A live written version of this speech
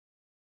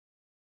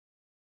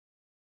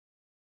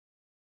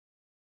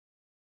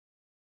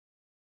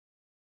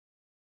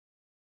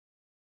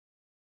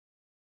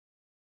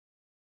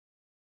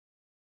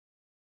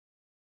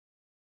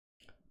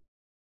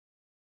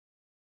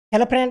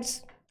Hello friends,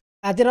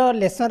 आज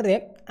lesson रे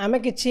आमे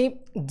किछि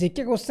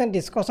जीके क्वेश्चन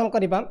डिस्कशन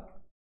करबा।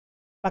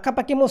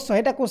 पाखापाखि मु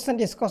 100टा क्वेश्चन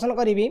डिस्कशन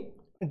करी।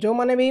 जो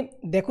माने भी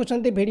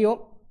देखुछंती वीडियो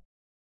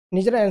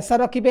निजर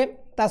आंसर रखिबे,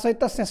 ता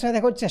सहित शेष में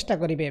देखो चेष्टा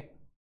करिवे।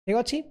 ठीक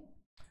अछि।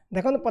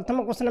 देखो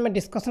प्रथम क्वेश्चन में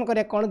डिस्कशन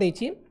करिया कोन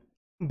देछि।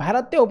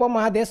 भारतीय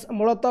उपमहादेश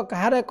मूलतः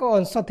कहार एक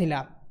अंश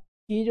थिला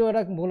कि जो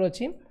एरा बोल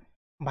अछि।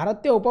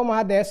 भारतीय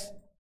उपमहादेश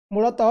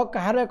मूलतः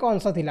कहार एक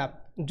अंश थिला।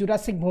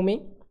 जुरासिक भूमि,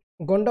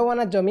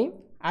 गोंडवाना जमी,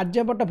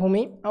 आर्यभट्ट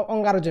भूमि और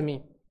अंगार जमी।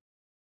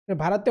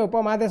 भारतीय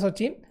उपमहादेश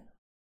अच्छी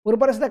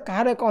पूर्व से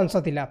कहार एक अंश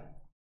थिला।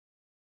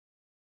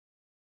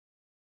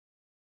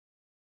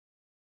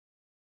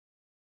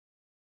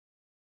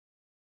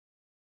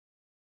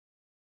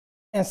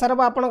 आंसर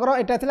हम आपनकर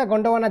एटा थिला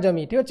गोंडवाना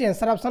जमी। ठीक अछि।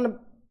 आंसर ऑप्शन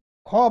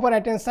ख ओवर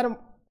राइट आंसर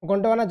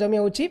गोंडवाना जमी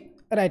होची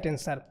राइट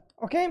आंसर।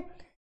 ओके,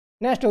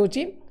 नेक्स्ट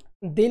होची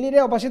दिल्ली रे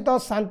अवस्थित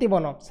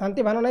शांतिवन।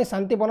 शांतिवन नहीं,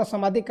 शांतिवन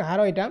समाधि कहार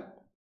एटा।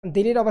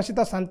 दिल्ली रे अवस्थित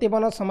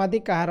शांतिवन समाधि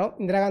कहार?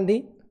 इंदिरा गांधी,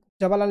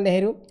 जवाहरलाल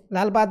नेहरू,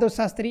 लाल बहादुर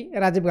शास्त्री,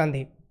 राजीव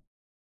गांधी।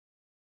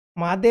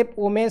 Mahadev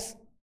Umesh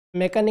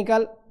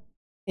mechanical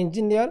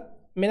engineer,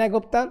 Meena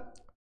Gupta.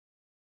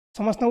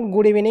 समस्त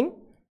गुड इवनिंग।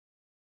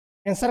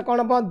 आंसर कौन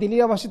हम? दिल्ली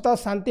अवस्थित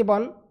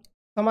शांतिवन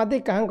समाधि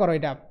कहाँ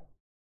एटा?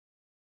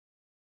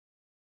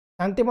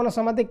 शांतिवन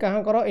समाधि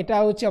कहाँ एटा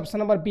होची ऑप्शन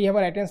नंबर बी है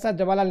right answer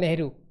Jawaharlal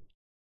Nehru.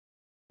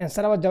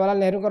 Answer हम जवाहरलाल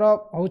नेहरू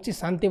होची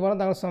शांतिवन,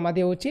 तांकर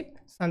समाधि होची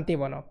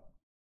शांतिवन।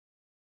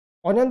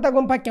 अजंता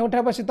गुंफा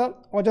केउठार अवस्थित?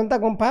 अजंता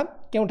गुंफा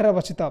केउठार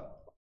अवस्थित?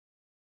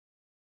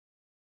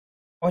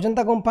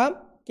 अजंता गुंफा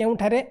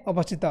केउठारे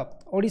अवस्थित?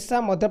 ओडिशा,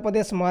 मध्य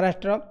प्रदेश,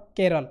 महाराष्ट्र,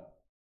 केरल।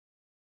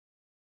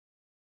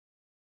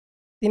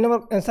 3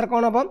 नंबर आंसर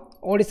कौन हम?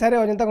 ओडिशा रे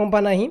अजंता गुंफा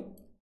नहीं।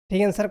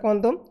 ठीक आंसर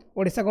कौन? तो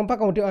ओडिशा गुंफा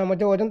कौटी,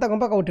 जो अजंता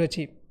गुंफा कौटी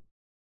अछि?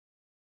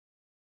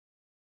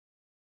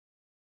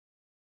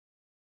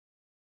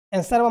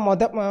 आंसर हम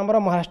मध्य हमर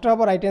महाराष्ट्र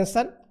हम राइट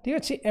आंसर। ठीक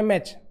अछि।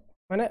 एमएच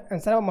माने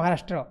आंसर हम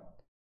महाराष्ट्र।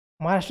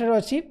 महाराष्ट्र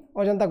अच्छी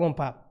अजंता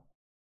गुंफा।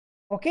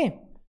 ओके,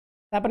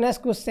 तापर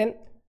नेक्स्ट क्वेश्चन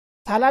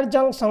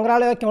सालारजंग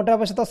संग्रहालय केउठार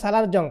अवस्थित?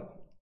 सालारजंग,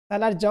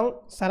 सालारजंग,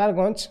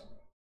 सालारगंज।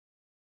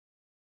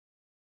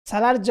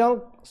 सालारजंग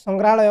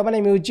संग्रहालय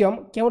माने म्यूजियम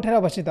केउठार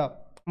अवस्थित?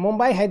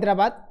 मुंबई,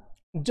 हैदराबाद,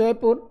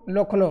 जयपुर,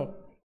 लखनऊ।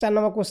 4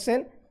 नंबर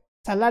क्वेश्चन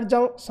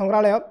सालारजंग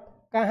संग्रहालय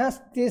कहाँ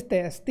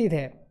स्थित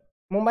है?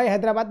 Mumbai,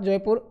 Hyderabad,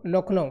 Jaipur,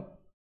 Lucknow.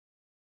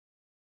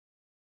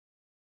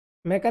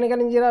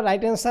 Mechanical engineer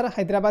right answer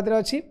Hyderabad रे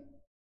अछि।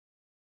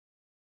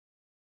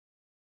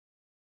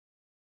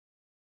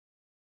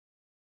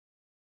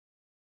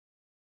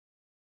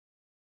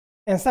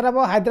 आंसर हम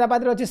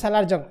हैदराबाद रे अछि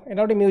सालारजंग।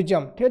 एटा गोटे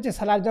म्यूजियम। ठीक अछि।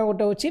 सालारजंग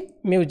गोटे होछि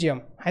म्यूजियम,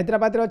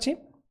 हैदराबाद रे अछि।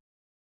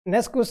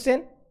 नेक्स्ट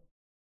क्वेश्चन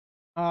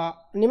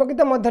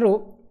निम्नलिखित मध्यरु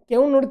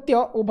केउ नृत्य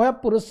उभय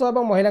पुरुष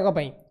और महिला को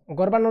पई?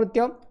 गरबा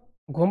नृत्य,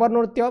 घुमर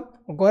नृत्य,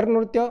 गैर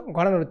नृत्य,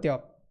 घोड़ा नृत्य।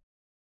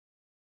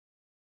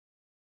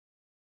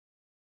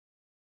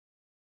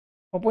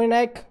 पपुनी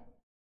नायक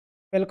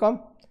वेलकम।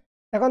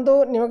 देखो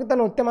निम्नलिखित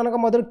नृत्य मान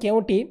मध्य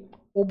केउटी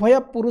उभय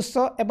पुरुष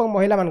और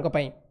महिला मान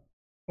पई?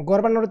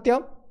 गरबा नृत्य,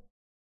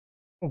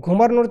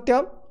 घुमर नृत्य,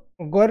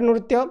 गैर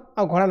नृत्य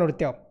और घोड़ा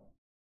नृत्य।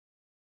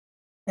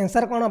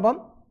 आंसर कौन हम?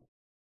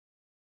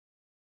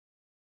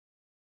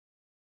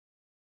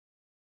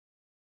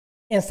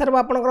 आंसर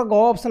आपनकर ग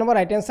option number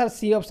right answer,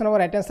 C option number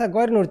right answer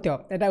गैर नृत्य।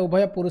 एटा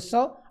उभय पुरुष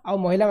और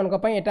महिला मान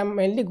पई। एटा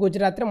मेनली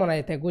गुजरात रे मना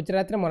जाय,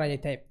 गुजरात रे मना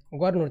जाय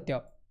गैर नृत्य।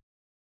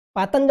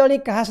 पातंजलि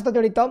कहा सहित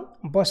जड़ित?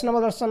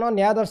 वैष्णव दर्शन,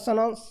 न्याय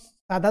दर्शन,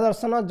 साधा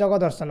दर्शन, जग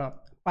दर्शन।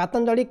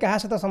 पातंजलि कहा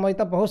सहित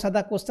संबंधित? बहुत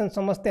साधा क्वेश्चन,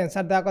 समस्त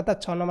आंसर देवा कथा।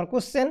 6 नंबर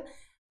क्वेश्चन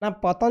ना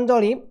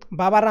पतंजलि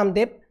बाबा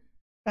रामदेव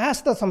कहा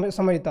सहित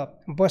संबंधित?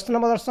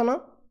 वैष्णव दर्शन,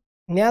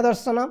 न्याय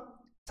दर्शन,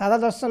 साधा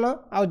दर्शन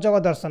और जग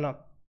दर्शन।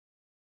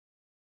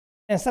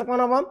 आंसर कौन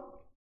हम?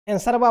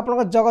 आंसर हम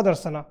आपन जग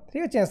दर्शन।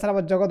 ठीक अच्छे। आंसर हम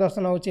जग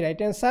दर्शन हूँ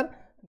राइट आंसर।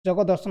 जग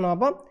दर्शन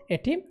हम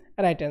एठी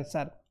राइट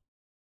आंसर।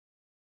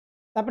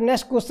 तापर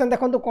नेक्स्ट क्वेश्चन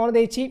देखो कौन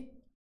देछि?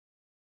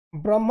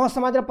 ब्रह्म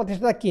समाज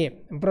प्रतिष्ठाता किए?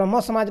 ब्रह्म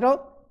समाज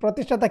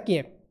प्रतिष्ठाता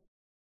किए?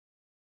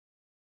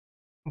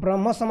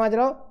 ब्रह्म समाज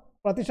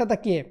प्रतिष्ठाता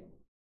किए?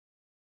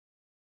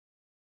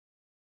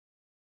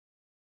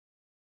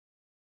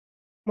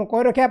 मु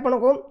कह रखे आपन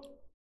को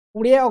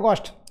 20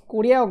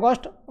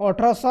 अगस्त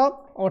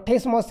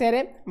 1828 मसीह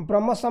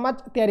ब्रह्म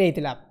समाज तैयारी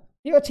होता।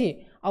 ठीक अच्छे।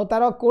 आउ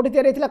तार कौटी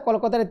तैयारी होता?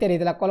 कोलकाता तैयारी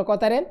होता।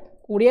 कोलकाता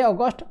 20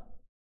 अगस्त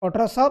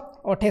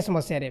 1828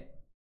 मसीह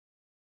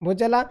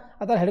बुझला।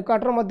 तार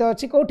हेडक्वार्टर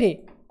अच्छी कौटी?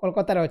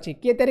 कोलकाता अच्छी।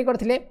 किए तैयारी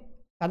करथिले?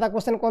 सादा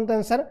क्वेश्चन कौन तो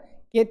आंसर?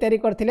 किए तैयारी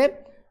करथिले?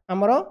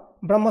 आमर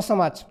ब्रह्म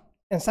समाज।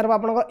 आंसर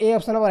आपन A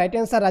option number right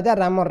answer Raja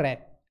Raman Rai.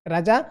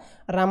 Raja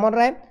Raman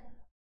Rai.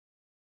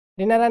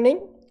 Reena Rani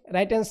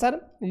right answer.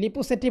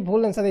 Lipu सेठी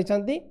भूल answer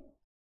देछंती।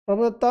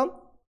 Prabhudatt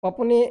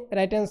पपुनी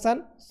right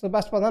answer.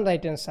 Subhash प्रधान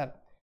राइट आंसर।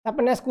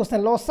 तापर नेक्स्ट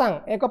क्वेश्चन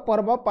लोसांग एक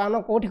पर्व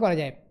पालन कोठी करा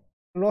जाय?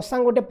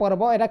 लोसांग गोटे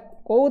पर्व, एटा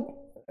को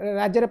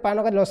राज्य रे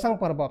पालन कर? लोसांग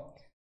पर्व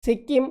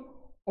सिक्किम,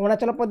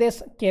 अरुणाचल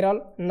प्रदेश,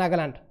 केरल,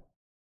 नागालैंड।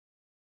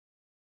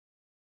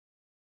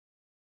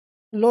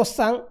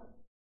 लोसांग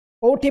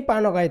कोठी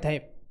पालन कराइथाय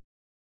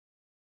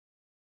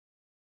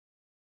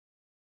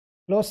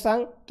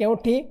लोसांग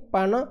केउठी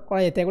पालन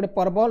कराइथाय गोटे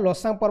पर्व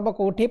लोसांग पर्व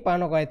कोठी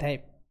पालन कराइथाय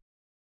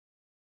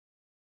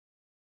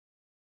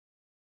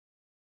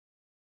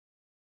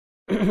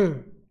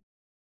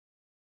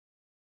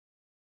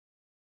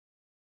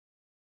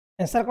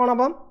आंसर कौन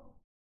हम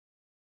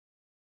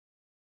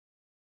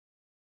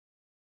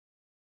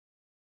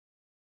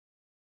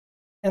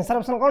आंसर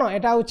ऑप्शन कौन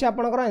एटा होची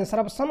आपनकर आंसर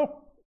ऑप्शन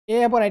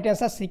ए हम राइट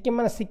आंसर सिक्किम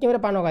माने सिक्किम रे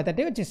पालन कराइथाय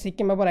ठीक अछि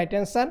सिक्किम हम राइट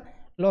आंसर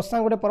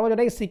लोसांग गोटे पर्व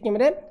जोटा कि सिक्किम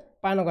रे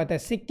पालन कराइथाय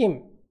Sikkim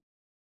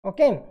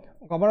okay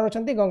governor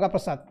अछंती Ganga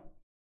Prasad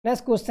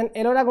next question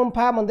Ellora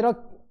गुंफा मंदिर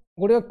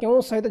गुड़िया क्यों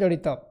सहित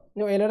जड़ित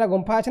जो एलोरा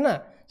गुंफा अच्छे ना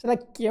से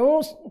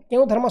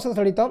क्यों धर्म सहित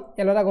जड़ित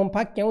एलोरा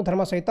गुंफा क्यों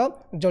धर्म सहित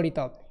जड़ित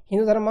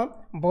हिंदू धर्म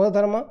बौद्ध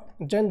धर्म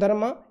जैन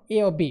धर्म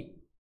ए और बी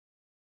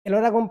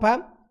एलोरा गुंफा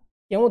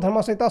क्यों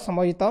धर्म सहित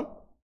संबंधित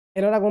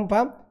एलोरा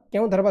गुंफा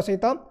क्यों धर्म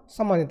सहित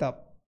संबंधित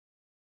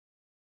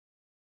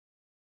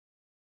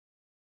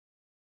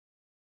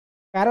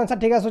कार आंसर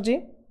ठीक आसूची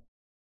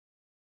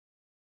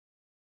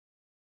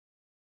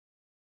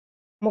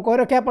मु कह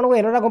रखे आपको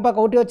एलोरा गुंफा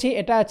कौटी अच्छी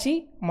एटा अच्छी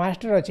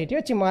महाराष्ट्र अच्छी ठीक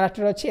अच्छे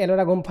महाराष्ट्र अच्छी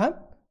एलोरा गुंफा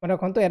मैं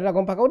रखु एलोरा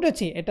गुंफा कौटी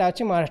अच्छी एटा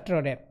अच्छी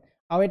महाराष्ट्र में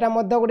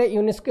आटा गोटे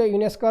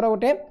यूनेस्को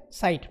गोटे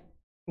साइट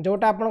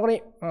जोटा आपंकर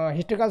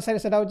हिस्टोरिकल साइट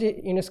से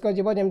यूनेस्को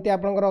जीव जमी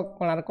आपंकर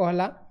कोणार्क है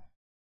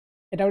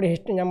यहाँ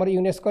गोटे आम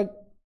यूनेस्को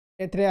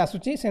ए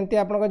आसूसी सेमती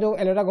आप जो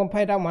एलोरा गुंफा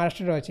यहाँ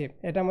महाराष्ट्र अच्छे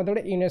यहाँ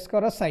गोटे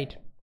यूनेस्को साइट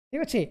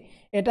ठीक अच्छे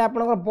यहाँ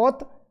आपंकर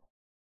बोथ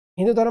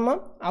हिंदू धर्म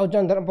आउ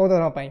जैन धर्म बौद्ध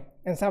धर्म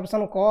आंसर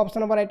ऑप्शन क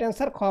ऑप्शन हम राइट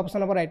आंसर ख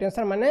ऑप्शन हम राइट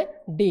आंसर माने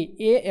डी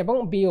ए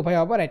एवं बी उभय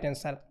हम राइट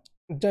आंसर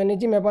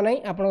जैनिज्म हेब ना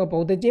आप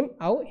बौद्धिज्म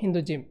आउ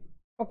हिंदुजिम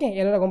ओके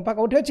एलोरा गुंफा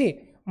कौटी अच्छी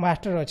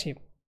महाराष्ट्र अच्छी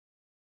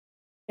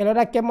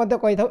एलोरा केव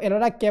कही था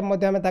एलोरा केव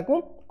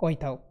कही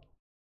था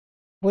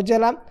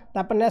बुझेगा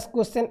तापर नेक्स्ट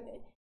क्वेश्चन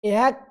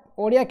यह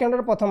ओडिया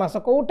कैलेंडर प्रथम मास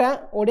कौटा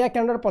ओडिया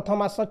कैलेंडर प्रथम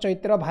मास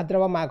चैत्र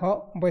भाद्रव माघ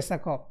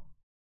बैशाख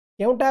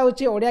केउटा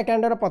होची ओडिया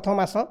कैलेंडर प्रथम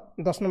मास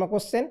 10 number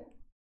question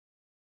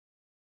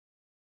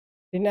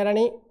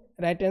रीनाराणी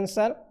right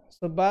answer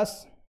Subhash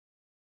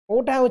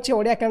कौटा होची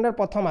ओडिया कैलेंडर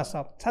प्रथम मास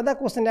सादा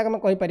क्वेश्चन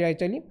जाक कहि परिया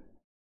एक्चुअली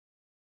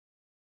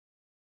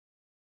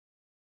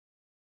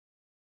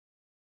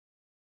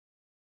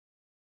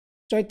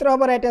चैत्र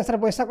हम राइट आंसर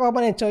बैशाख हम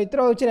नहीं चैत्र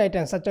होची राइट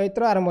आंसर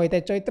चैत्र आरंभ होता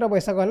है चैत्र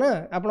बैशाख ना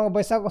आप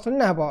बैशाख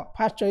शुणना हम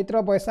फास्ट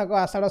चैत्र बैशाख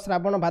आषाढ़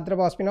श्रावण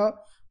भाद्रव अश्विन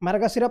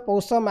मार्गशीर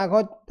पौष माघ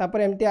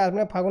तापर एमती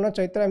फागुन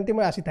चैत्र एमती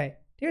आसी थाए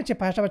ठीक अच्छे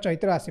फास्ट हम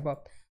चैत्र आसब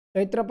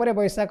चैत्र पर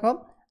बैशाख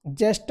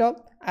ज्येष्ठ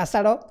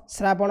आषाढ़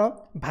श्रावण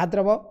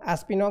भाद्रव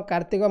आश्विन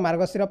कार्तिक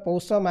मार्गशीर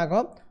पौष माघ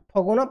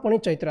फगुण पुणी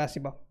चैत्र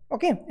आसब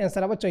ओके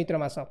आंसर हम चैत्र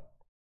मास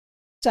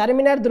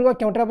चारमीनार दुर्ग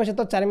क्योंठार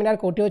अवस्थित चारमीनार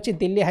कौटी अच्छी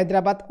दिल्ली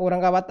हैदराबाद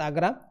औरंगाबाद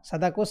आग्रा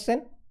सादा क्वेश्चन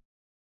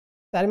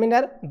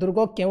चारमीनार दुर्ग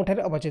क्योंठार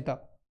अवस्थित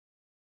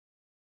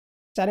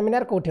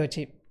चारमीनार कौटी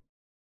अच्छी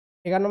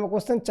 11 नंबर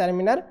क्वेश्चन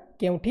चारमीनार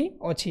क्योंठी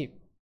अच्छी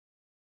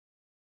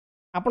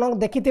आपन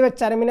देखिथिबे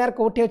चारमीनार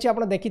कौटी अच्छी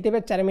आपन देखिथिबे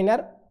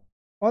चारमीनार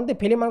कहते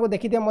फिल्म को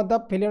देखिए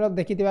फिल्म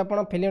देखिए आप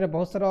फिल्म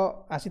बहुत सारा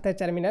आसी था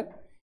चारमीनार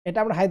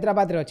यहाँ आप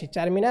हैदराबाद अच्छी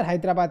चारमीनार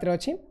हैदराबाद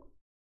अच्छी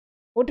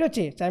कौटी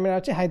अच्छी चारमीनार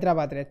अच्छी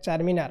हैदराबाद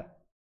चारमीनार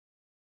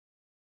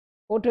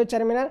कौटी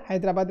चारमीनार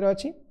हैदराबाद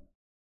अच्छी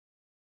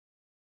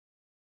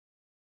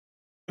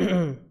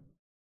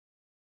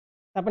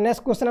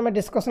नेक्स्ट क्वेश्चन आम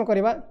डिस्कसन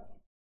करवा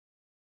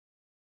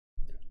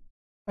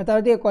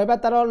कहवा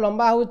तार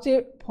लंबा हूँ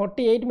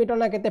 48 मीटर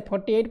ना के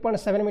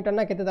 48.7 मीटर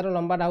ना के तार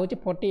लंबाटा हूँ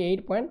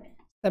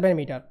 48.7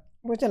 मीटर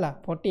बुझला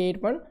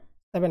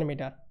 48.7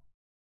 मीटर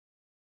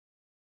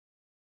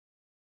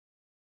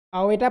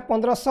आउ यहाँ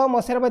 1500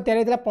 मसीह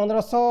तैयारी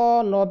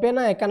 1590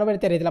 ना 91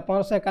 तैयारी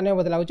 1591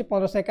 बदला हूँ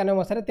 1591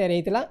 मसीह तैयारी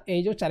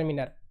यही जो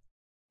चारमीनार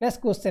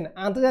नेक्स्ट क्वेश्चन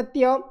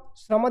अंतर्जातीय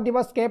श्रम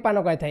दिवस के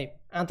पालन कराई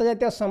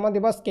अंतर्जातीय श्रम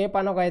दिवस के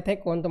पालन कराई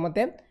कहतु मत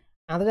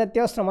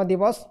अंतर्जातीय श्रम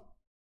दिवस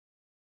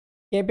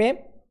के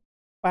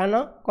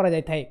पालन करा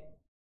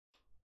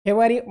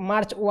February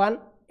March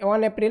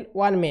 1 April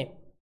 1 may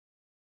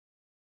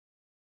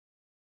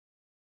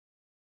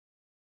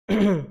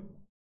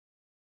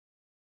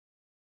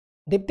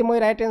Diptimayee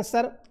right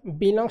answer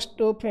belongs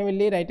to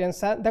family right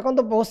answer देखो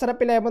तो बहुत सारा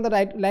पिला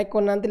लाइक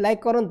करना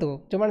लाइक करूँ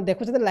जो मैंने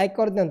देखुं लाइक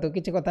कर दिंतु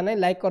किसी कथा ना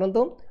लाइक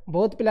करूँ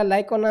बहुत पिला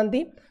लाइक करना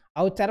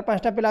आउ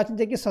 4-5टा पिला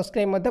अच्छे कि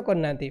सब्सक्राइब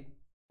करना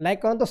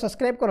लाइक करूँ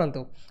सब्सक्राइब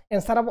करूँ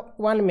आंसर ऑफ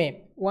 1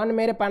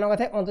 मे रे पालन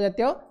करते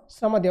अंतर्जातीय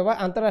श्रम दिवस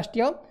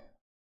अंतरराष्ट्रीय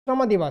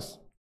श्रम दिवस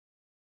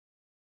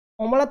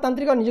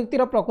अमलातांत्रिक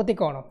नियुक्तिर प्रकृति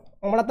कौन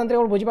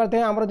अमलातांत्रिक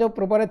बुझीपारे आम जो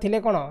पूर्व थे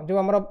कौन जो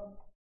आम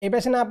एवं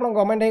सीना आप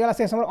गवर्नमेंट होगा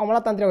से समय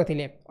अमलातांत्रिक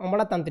थे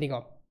अमलातांत्रिक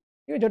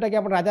ठीक है जोटा कि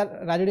आप राजा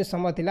राजुड़ी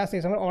समय था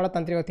से समय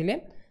अमलातांत्रिक थे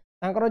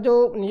जो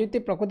नियुक्ति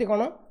प्रकृति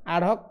कौन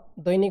आढ़क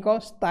दैनिक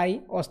स्थायी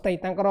अस्थायी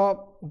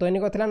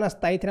दैनिक थी ना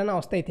स्थायी थी ना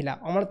अस्थायी थी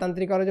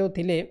अमलातांत्रिक जो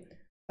थे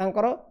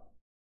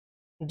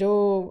जो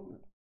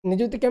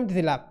नियुक्ति केमती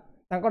थी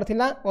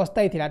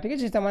अस्थायी थी ठीक है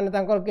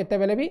से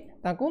केते भी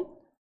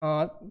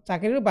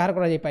चाकरी बाहर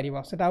करा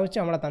हूँ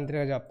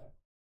अमलातांत्रिक जॉब।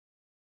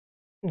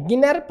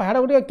 गिरनार पहाड़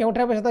गुड़ी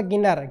क्योंठा अवस्थित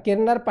गिरनार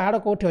गिरनार पहाड़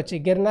कौटी अच्छी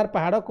गिरनार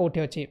पहाड़ कौटी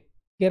अच्छी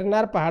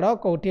गिरनार पहाड़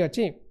कौटी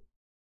अच्छी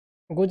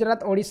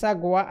गुजरात ओडिशा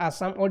गोवा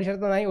आसाम ओडिशा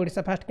तो नहीं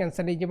ओडिशा फास्ट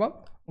कैंसल हो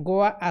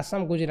गोवा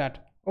आसाम गुजरात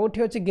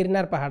कौटी अच्छी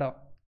गिरनार पहाड़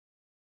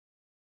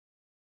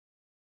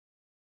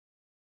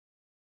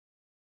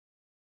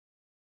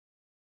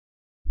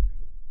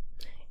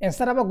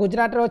आंसर हम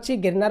गुजरात अच्छी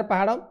गिरनार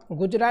पहाड़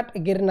गुजरात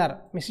गिरनार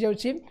मिसी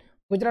जाऊँगी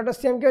गुजरात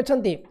सीएम किए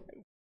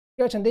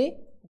अच्छा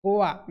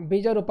गोवा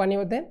विजय रूपानी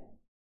बोधे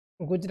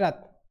गुजरात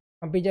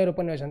विजय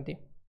रूपानी अच्छा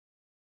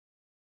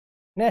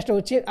नेक्स्ट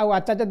हूँ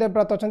आचार्य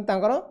देवव्रत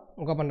अच्छा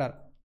गवर्नर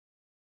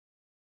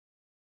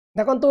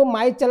देखो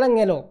माई चेलंग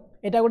येलो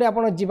यहाँ गोटे आप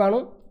जीवाणु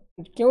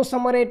क्यों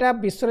समय यहाँ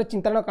विश्व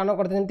चिंतार कारण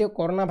करते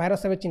कोरोना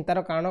भाइरस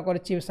चिंतार कारण कर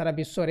सारा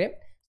विश्व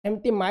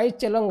सेमती माई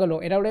चेलंग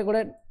येलो यहाँ गोटे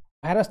गोटे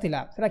भाइरस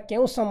थिला सेटा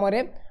क्यों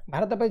समय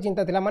भारत पर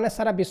चिंता थिला माने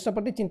सारा विश्व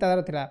प्रति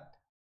चिंताधारा थिला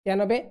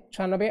 93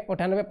 96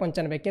 98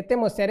 95 केते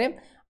मसिया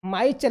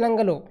माई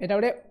चेलंगलो यहाँ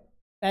गोटे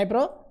टाइप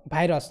रो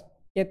भाइरस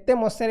केते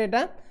मसिया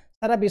यहाँ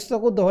सारा विश्व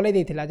को दोहलाई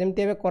देथिला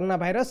जेमती एबे कोरोना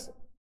भाइरस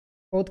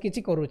बहुत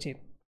किछि करूछि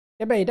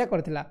एबे एटा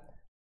करथिला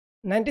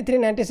 93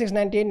 96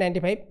 98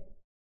 95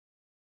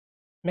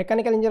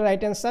 mechanical engineer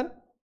right answer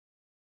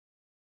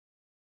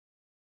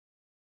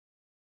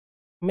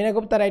Meena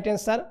Gupta right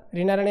answer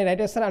Reena राणी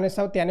राइट आंसर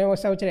 1993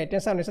 मसीहा हूँ राइट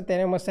आंसर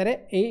 1993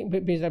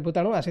 मसीह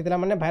भूताणु आसीला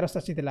माने भाइरस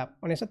आसीला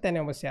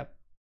 1993 मसीहा।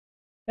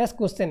 नेक्स्ट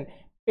क्वेश्चन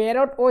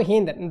पैरोट और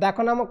हिंद डाक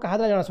नाम क्या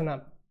जनाशुना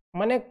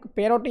माने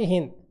पैरोट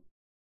हिंद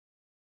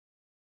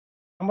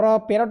हमर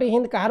पैरोट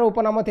हिंद कहार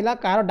उपनाम थिला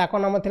कहार डाक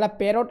नाम थिला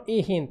पैरोट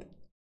इ हिंद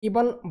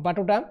इबन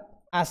बाटुटा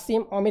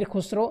आसिम अमीर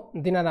खुसरो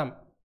दीनाराम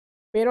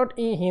पैरोट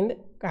इ हिंद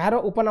कहार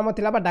उपनाम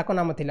थिला बा डाक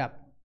नाम थिला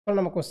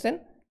नाम क्वेश्चन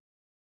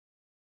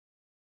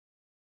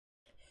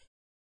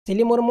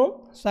सिली मुर्मू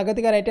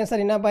स्वागतिका राइट आंसर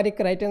रीना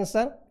बारिक right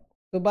answer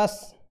Subhash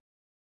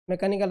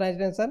mechanical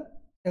right answer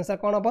answer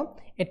कौन हम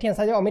एटी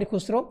आंसर जो अमीर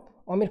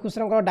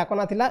खुसरो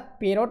डाकना थिला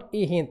पैरोट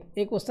इ हिंद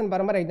ये क्वेश्चन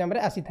बारंबार एग्जाम रे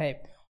आसी थाए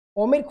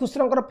अमीर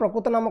खुसरो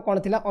प्रकृत नाम कौन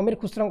थिला अमीर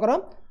खुसरो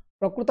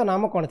प्रकृत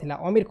नाम कौन थिला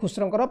अमीर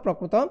खुसरो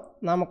प्रकृत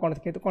नाम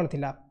कौन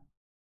थिला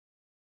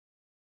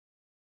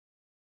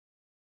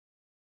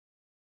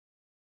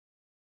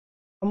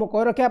हम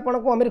कह रखे आपन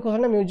को अमीर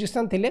खुसरो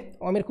म्यूजिशियन थिले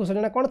अमीर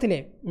खुसरो कौन थिले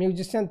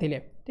म्यूजिशियन थिले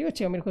ठीक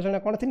अच्छे अमीर खुसरो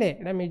कौन थिले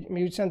एटा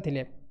म्यूजिशियन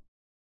थिले।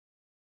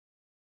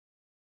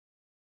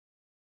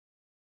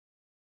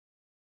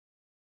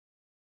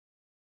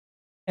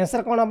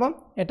 आंसर कौन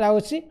हम एटा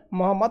होची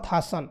मोहम्मद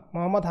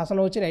हासन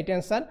होची राइट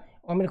आंसर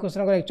अमीर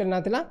खुसरो एक्चुअल ना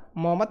थिला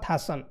मोहम्मद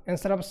हासन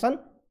आंसर ऑप्शन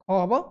ख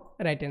हम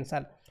राइट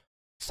आंसर।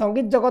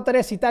 संगीत जगत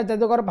रे सितार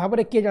जादूगर भाव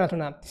में किए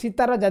जनाशुना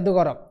सितार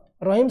जादूगर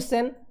रहीम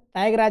सेन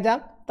टाइग राजा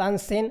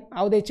तानसेन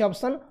आउ देछि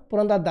ऑप्शन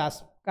पुरंदर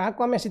दास क्या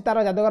आम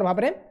सितार जादूगर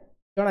भाव में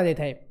जना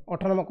जाए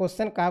 18 नंबर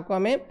क्वेश्चन क्या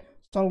आम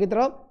संगीत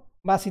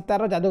बा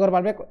सितार जादूगर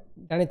भाव में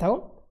जानी था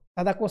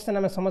सादा क्वेश्चन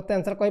आम समस्त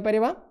आंसर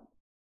कहीपर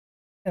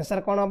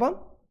आंसर कौन हम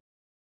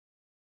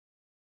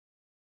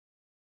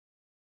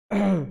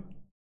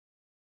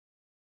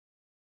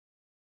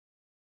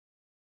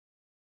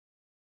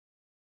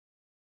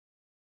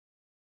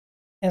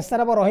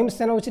आंसर हम रहीम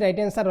सेन होची राइट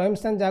आंसर रहीम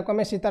सेन जहाँ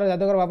आम सितार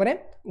जादूगर भाव में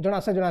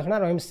जनाशुना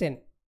रहीम सेन।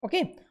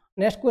 ओके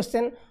नेक्स्ट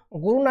क्वेश्चन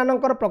गुरु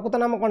नानकर प्रकृत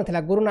नाम कौन थिला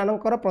गुरु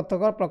नानकर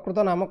प्रकृत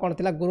नाम कौन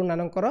थिला गुरु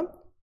नानकर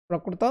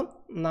प्रकृत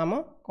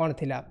नाम कौन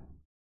थिला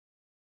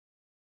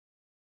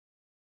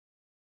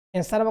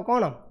आंसर हम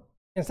कौन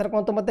आंसर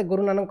कौन तो मते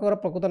गुरु नानकर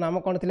प्रकृत नाम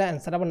कौन थिला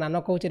आंसर हम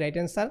नानक होची राइट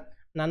आंसर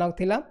नानक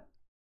थिला।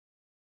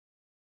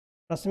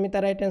 रश्मिता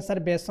राइट आंसर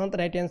बेसंत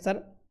राइट आंसर।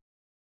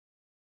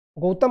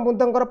 गौतम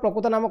बुद्धंकर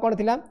प्रकृत नाम कौन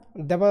थिला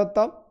देवदत्त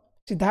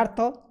सिद्धार्थ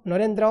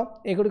नरेंद्र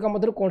एगुड़िक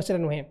मध्य कौन से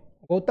नुहे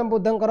गौतम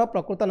बुद्धंकर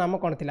प्रकृत नाम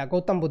कौन थिला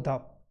गौतम बुद्ध।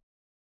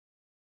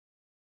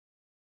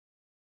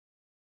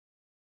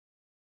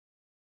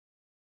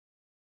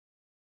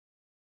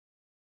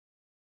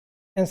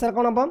 आंसर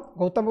कौन हम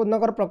गौतम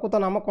बुद्धंकर प्रकृत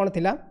नाम कौन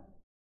थिला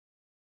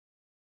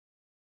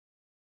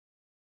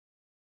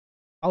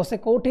आउ से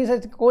कौटी से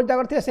कौ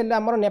जगह थे से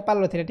आम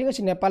नेपाल थे ठीक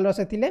अच्छे नेपाल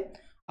से थे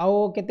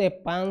आउ के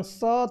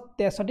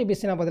 563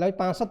 बीसी ना बदला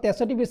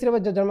 563 बीसी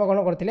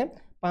जन्मग्रहण करते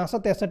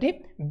 563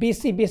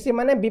 बीसी बीसी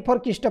माने बिफोर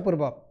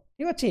ख्रीष्टपूर्व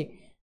ठीक अच्छे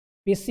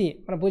बीसी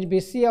मैं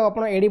बीसी आप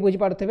एडी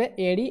बुझीपारे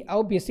एडी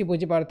आउ बीसी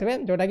बुझीपारे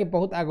जोटा कि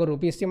बहुत आगु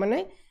बीसी माने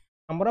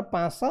आमर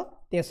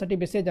 563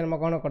 बीसी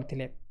जन्मग्रहण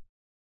करते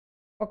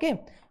ओके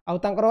आउ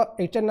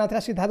एक्चुअल ना था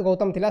सिद्धार्थ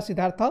गौतम थिला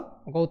सिद्धार्थ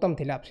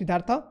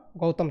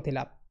गौतम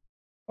थिला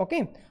ओके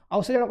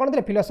आउ से जन कौन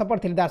थे फिलोसफर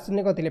थे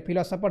दार्शनिक थे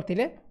फिलोसफर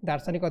थे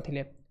दार्शनिक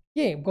थे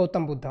किए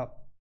गौतम बुद्ध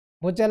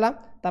बुझेगा।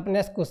 तापर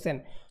नेक्स्ट क्वेश्चन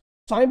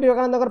स्वामी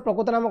विवेकानंद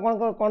प्रकृत नाम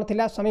कौन कौन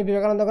थिला स्वामी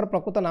विवेकानंद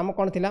प्रकृत नाम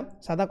कौन थिला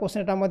सादा क्वेश्चन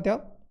एटा मध्य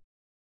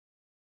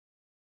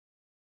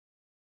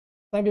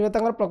स्वामी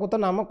विवेकानंद प्रकृत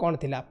नाम कौन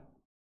थिला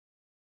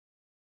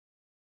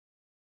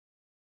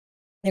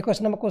एक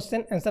क्वेश्चन नंबर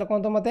क्वेश्चन आंसर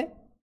कौन तो मते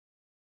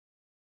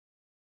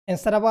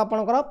आंसर हम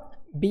आपंकर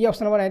B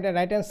option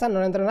right answer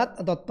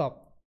Narendranath Dutt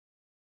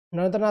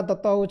Narendranath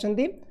Dutt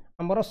होउछंती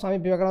हमर स्वामी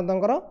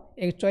विवेकानंदଙ୍କର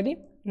एक्चुअली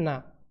ना।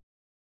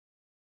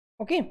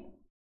 ओके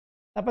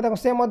तापर देखो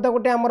से मध्य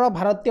गोटे आमर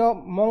भारतीय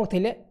मंक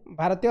थिले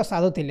भारतीय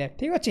साधु थिले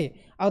ठीक अच्छे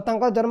आउ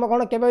तांकर जन्म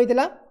ग्रहण केबे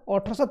होइतिला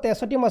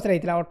 1863 मसरे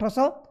होइतिला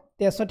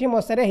 1863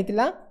 मसरे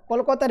होइतिला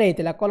कोलकाता रे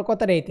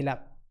होइतिला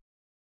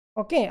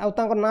ओके आउ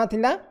तांकर नाम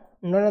थिला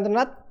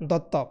नरेंद्रनाथ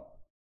दत्त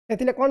से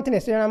थिले कोन थिले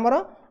से आमर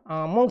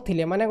मंक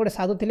थिले माने गोटे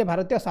साधु थिले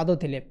भारतीय साधु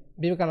थिले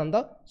विवेकानंद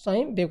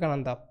स्वामी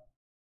विवेकानंद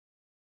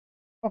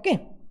ओके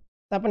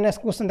तापर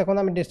नेक्स्ट क्वेश्चन देखो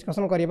हम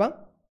डिस्कशन करबा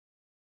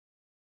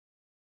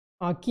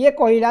किए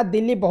कहला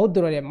दिल्ली बहुत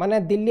दूर है माने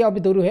दिल्ली अभी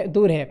दूर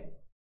है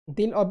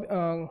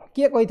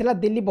किए कही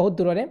दिल्ली बहुत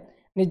दूर है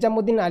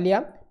निजामुद्दीन आलिया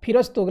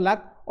फिरोज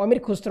तुगलक अमीर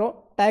खुसरो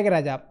टाइगर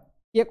राजा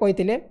किए कही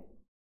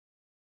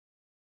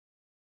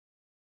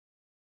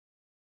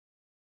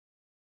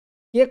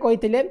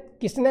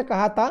किसने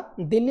कहा था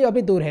दिल्ली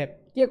अभी दूर है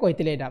किए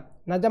कही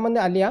निजामुद्दीन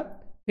आलिया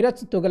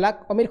फिरोज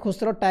तुगलक अमीर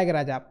खुसरो टाइगर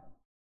राजा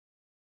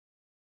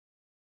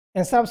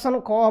आंसर ऑप्शन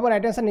क हम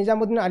राइट आंसर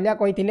निजामुद्दीन आलिया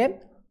कही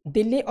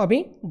दिल्ली अभी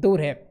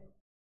दूर है।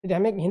 यदि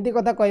हमें हिंदी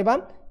कथा कहबा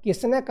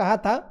किसने कहा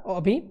था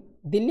अभी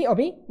दिल्ली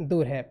अभी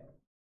दूर है।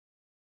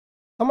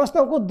 समस्त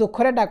को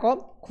दुखरे डाक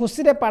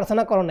खुशी रे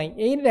प्रार्थना करो नहीं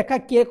यही रेखा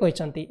किए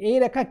कहते यही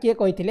रेखा किए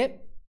कही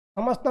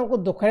समस्त को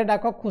दुखरे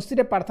डाक खुशी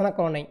रे प्रार्थना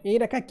करो नहीं यही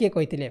रेखा किए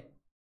कही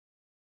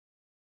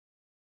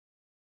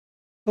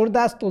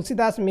Surdas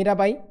Tulsidas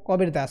Mirabai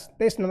Kabirdas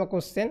 23 number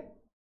question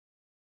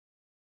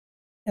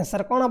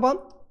answer कौन हम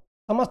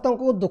समस्त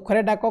को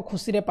दुखरे डाक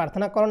खुशी रे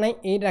प्रार्थना करो नहीं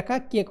यही रेखा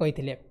किए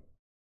कही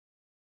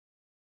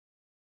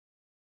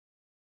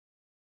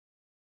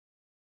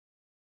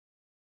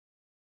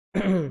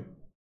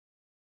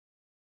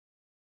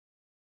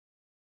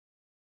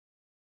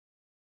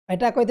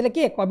एटा कहते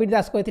किए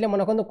कबीरदास कहते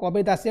मन रखु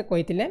कबीरदास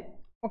कहते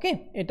ओके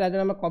एटा जो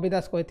आम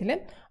कबीरदास कहते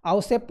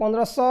आउ से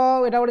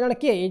 1500 एटा गोटे जन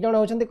किए ये जन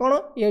होती कौन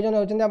ये जन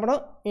होती आप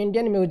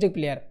इंडियन म्यूजिक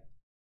प्लेयर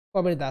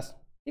कबीरदास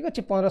ठीक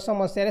अच्छे 1500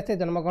 मसीह से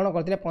जन्मग्रहण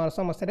करते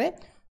 1500 मसीह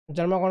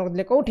जन्मग्रहण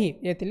करते कौटी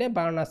ये थे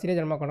वाराणसी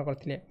जन्मग्रहण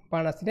करते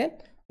वाराणसी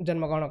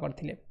जन्मग्रहण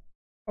करते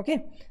ओके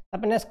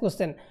नेक्स्ट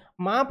क्वेश्चन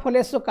माँ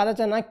फलेसु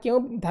कालाचना क्यों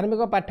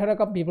धार्मिक पाठ्यर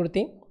एक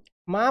विवृत्ति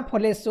माँ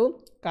फलेसु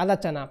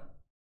कालाचना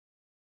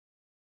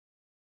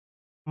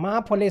माँ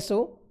फलेसु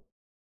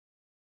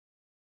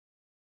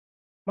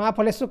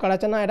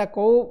कालाचना एटा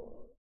कौ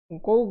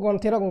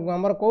ग्रंथर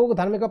आमर कौ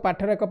धार्मिक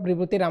पाठ्यर एक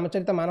विवृत्ति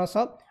रामचरित मानस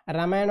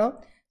रामायण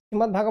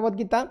श्रीमद् भागवत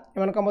गीता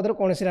एमान मध्य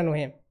कौन सी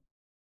नुहे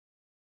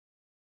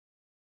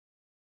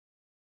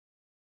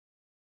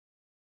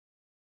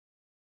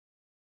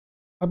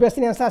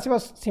ऑब्वियसली आंसर आसो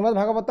श्रीमद्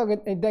भागवत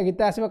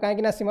गीता आसो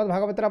कहीं श्रीमद्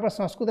भागवत आप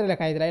संस्कृत में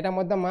लिखाई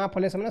यहाँ माँ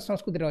फलेस मैंने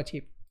संस्कृत अच्छी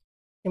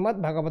श्रीमद्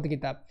भागवत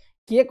गीता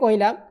किए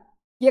कहला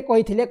किए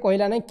कही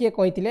कहला नहीं किए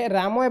कही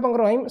राम एवं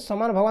रहीम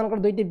समान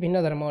भगवान दुईटी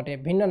भिन्न धर्म अटे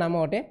भिन्न नाम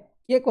अटे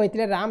किए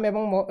कही राम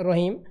एवं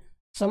रहीम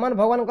समान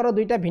भगवान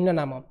दुईटा भिन्न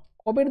नाम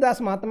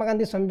Kabirdas Mahatma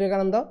Gandhi Swami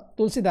Vivekananda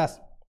Tulsidas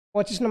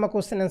 25 number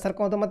question answer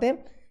कहो तो मत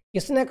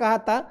किसने कहा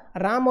था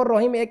राम और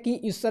रहीम एक ही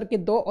ईश्वर के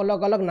दो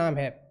अलग अलग नाम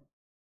है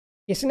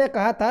किसने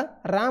कहा था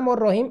राम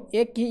और रहीम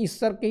एक ही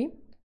ईश्वर की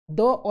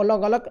दो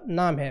अलग अलग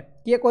नाम है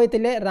किए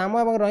कही राम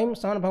एवं रहीम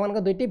समान भगवान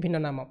दुईटी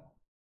भिन्न नाम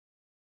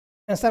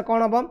आंसर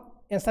कौन हम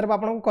आंसर हम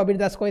आपको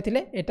कबीरदास कही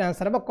यहाँ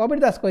आंसर हम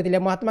कबीरदास कही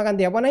महात्मा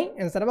गांधी हम नहीं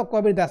आंसर हम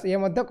कबीरदास ये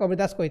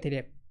कबीरदास कही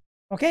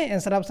ओके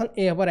आंसर ऑप्शन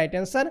ए हम राइट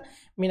आंसर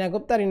मीना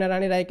गुप्ता रीना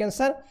रानी राइट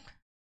आंसर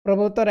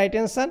प्रभुत्व राइट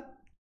आंसर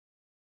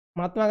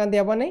महात्मा गांधी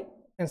हम नहीं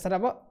आंसर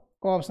हम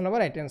क ऑप्शन हम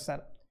राइट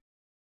आंसर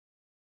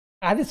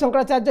आदि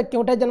शंकराचार्य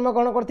क्योंठे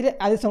जन्मग्रहण करते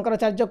आदि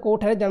शंकराचार्य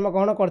कौठारे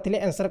जन्मग्रहण करते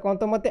आंसर कौन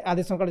तो मत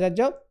आदि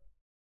शंकराचार्य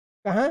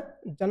कहाँ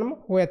जन्म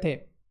हुए थे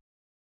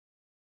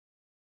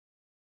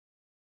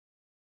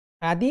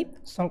आदि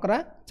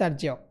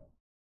शंकराचार्य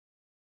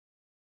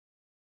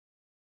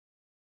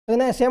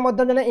से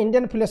जन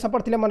इंडियन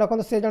फिलोसफर थे मन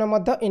रखते से जन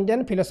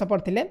इंडियन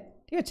फिलोसफर थे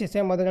ठीक अच्छे से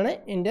जन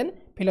इंडियन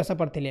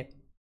फिलोसफर थे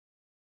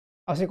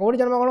आउ कौटी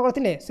जन्मग्रहण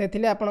करते से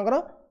थे आपंकर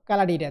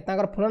कालाडी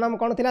फुल नाम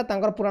कौन थी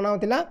पूरा नाम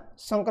थी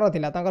शंकर थी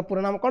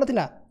पूरा नाम कौन थी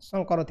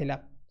शंकर थी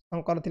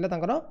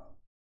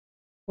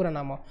पूरा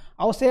नाम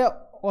आउ से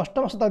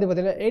 8म शताब्दी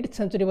बदले 8th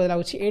सेंचुरी बदला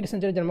 8th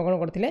सेंचुरी जन्मग्रहण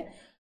करते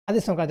आदि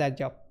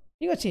शंकराचार्य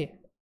ठीक अच्छे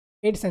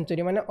 8th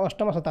सेंचुरी माने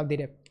 8म शताब्दी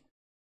रे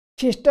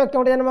ख्रीष्ट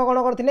क्योंठे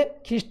जन्मग्रहण करते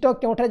ख्रीष्ट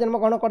क्योंठे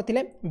जन्मग्रहण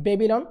करते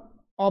बेबीलोन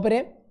अबरे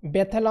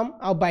बेथेलम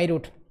आ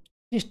बैरूट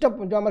ख्रीष्ट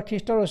जो आम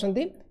ख्रीष्ट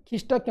रोचती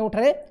ख्रीष्ट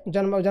क्योंठे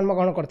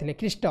जन्मग्रहण करते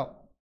ख्रीष्ट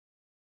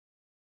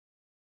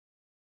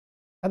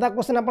सादा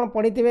क्वेश्चन आप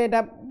पढ़ी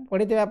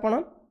आप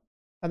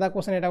सादा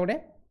क्वेश्चन यहाँ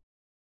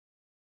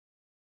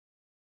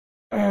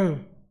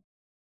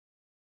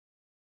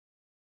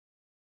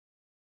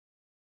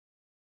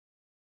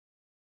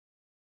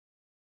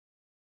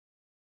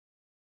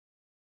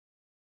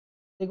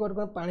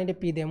गोटे पानी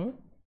पीदे मु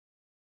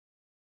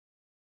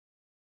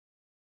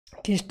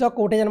ख्रीष्ट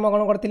कौटे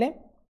जन्मग्रहण करते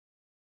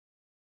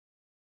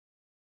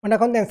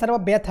देखो आंसर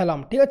हम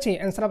बेथेलम ठीक अच्छे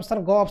आंसर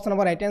ऑप्शन गो ऑप्शन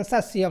हम राइट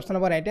आंसर सी ऑप्शन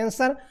हम राइट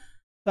आंसर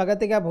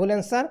स्वागतिका भूल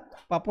आंसर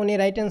पापुनी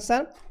राइट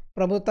आंसर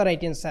प्रभुत्व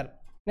राइट आंसर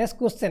नेक्स्ट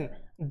क्वेश्चन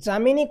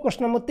जामिनी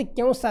कृष्णमूर्ति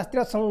क्यों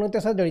शास्त्रीय नृत्य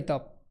सहित जड़ित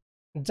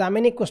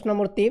जामिनी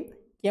कृष्णमूर्ति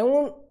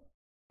क्यों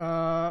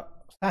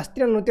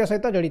शास्त्रीय नृत्य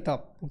सहित जड़ित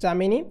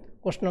जामिनी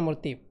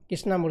कृष्णमूर्ति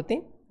कृष्णमूर्ति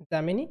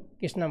जामिनी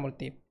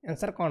कृष्णमूर्ति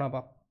आंसर कौन हम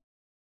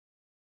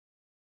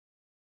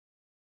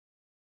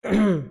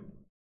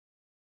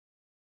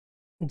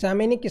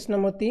जामिनी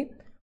कृष्णमूर्ति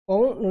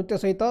कौन नृत्य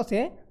सहित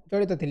से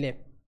जड़ित थिले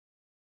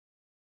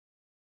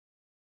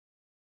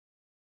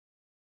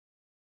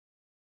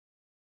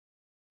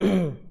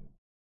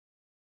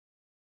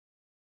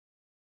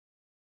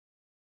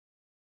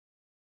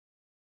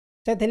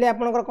से थिले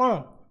आपनकर कौन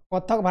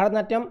कथक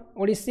भारतनाट्यम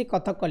ओडिसी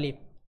कथकली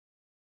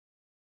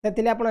से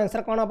थिले आपन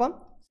आंसर कौन हम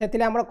से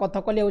थिले हमर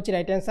कथकली होची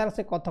राइट आंसर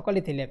से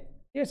कथकली थिले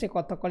ठीक से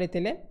कथकली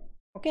थिले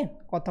ओके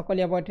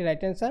कथकली हम एठी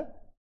राइट आंसर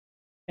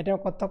एटा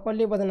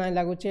कथकली बद ना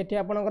लागुची एठी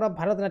आपनकर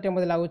भारतनाट्यम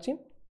बद लागुची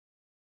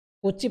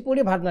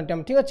कुचिपुड़ी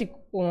भारतनाट्यम ठीक अच्छे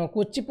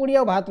कुचिपुड़ी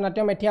और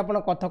भारतनाट्यम एठी आपन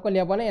कथकली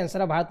हम ना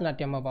आंसर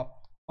भारतनाट्यम हम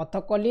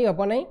कथकली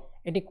हम ना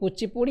एठी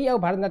कुचिपुड़ी और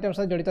भारतनाट्यम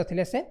सहित जड़ित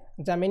थिले से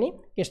जामिनी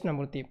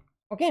Krishnamurthy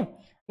okay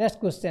next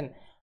question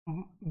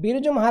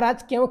Birju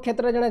Maharaj क्यों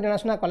क्षेत्र जड़े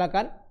जनाशुना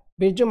कलाकार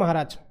बिरजू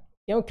महाराज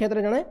क्यों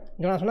क्षेत्र जड़े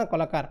जनाशुना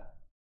कलाकार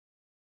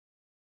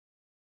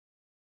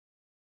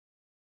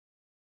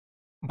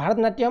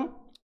भारतनाट्यम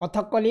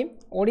कथकली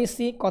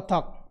ओडिसी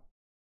कथक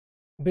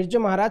बिरजू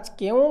महाराज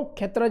क्यों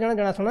क्षेत्र जड़े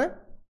जनाशुना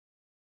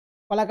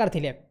कलाकार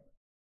थिले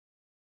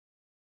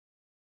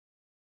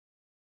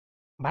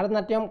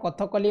भारतनाट्यम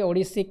कथकली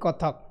ओडिसी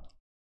कथक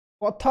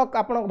कथक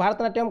आपण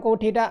भारतनाट्यम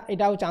कौटी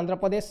यहाँ हूँ आंध्र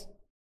प्रदेश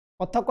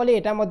कथकली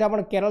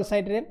यहाँ केरल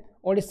साइड रे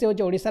ओडिसी हूँ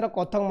ओडिशार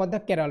कथक मध्य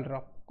केरल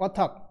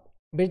कथक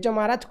बिरजू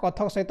महाराज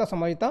कथक सहित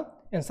संबंधित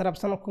आंसर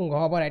ऑप्शन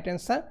घ राइट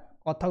आंसर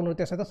कथक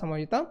नृत्य सहित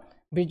संबंधित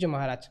बिरजू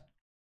महाराज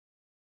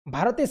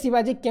भारती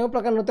शिवाजी क्यों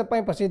प्रकार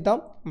नृत्य प्रसिद्ध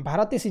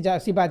भारती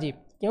शिवाजी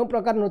क्यों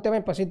प्रकार नृत्य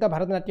प्रसिद्ध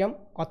भारतनाट्यम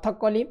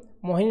कथकली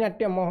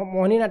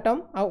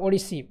मोहिनीनाट्यम आ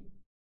ओडिसी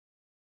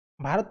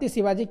भारती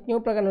शिवाजी क्यों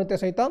प्रकार नृत्य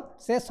सहित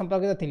से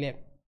संपर्कित थिले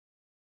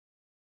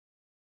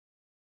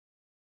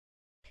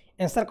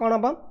आंसर कौन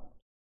हम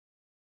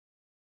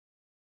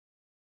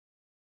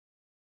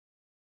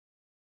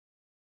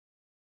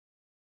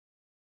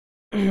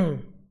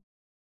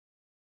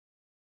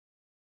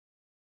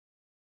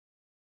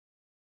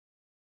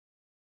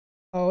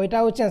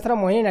यहाँ हूँ आंसर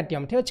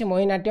मोहिनीनाट्यम ठीक अच्छे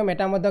मोहिनीनाट्यम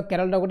यहाँ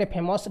केरल गोटे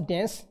फेमस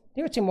डांस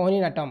ठीक अच्छे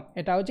मोहिनीनाट्यम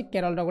यहाँ हूँ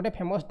केरल गोटे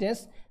फेमस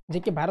डांस जी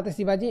कि भारत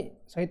शिवाजी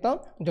सहित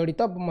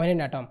जड़ित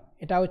मोहिनीनाट्यम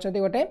यहाँ हूँ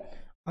गोटे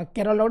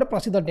केरल गोटे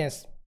प्रसिद्ध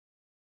डांस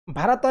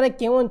भारत में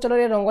क्यों अंचल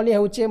रंगोली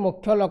हूँ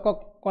मुख्य लोक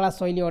कला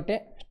शैली अटे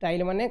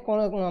स्टाइल माने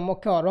कौन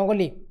मुख्य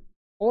रंगोली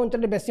कौ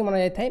अंचल बेसी मना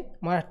जाए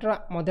महाराष्ट्र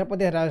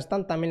मध्यप्रदेश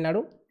राजस्थान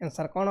तमिलनाडु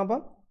आंसर कौन हम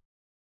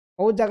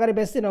कौ जगार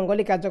बेसी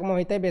रंगोली कार्यक्रम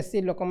होता है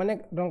बेसी लोक मैंने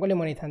रंगोली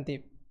मनी था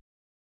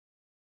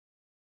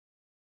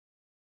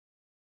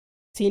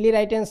सिली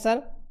राइट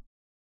आंसर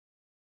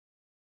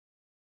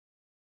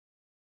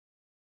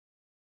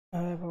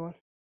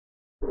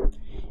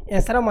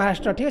आंसर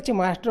महाराष्ट्र ठीक अच्छे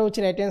महाराष्ट्र हूँ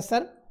राइट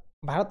आंसर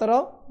भारतर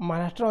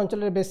महाराष्ट्र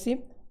अंचल बेसी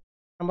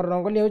आम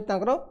रंगोली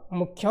हूँ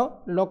मुख्य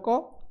लोक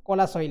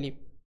कला शैली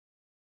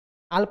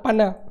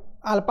आल्पाना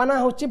आल्पाना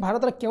हूँ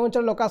भारत क्यों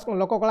अंचल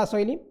लोक कला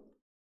शैली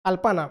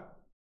आल्पाना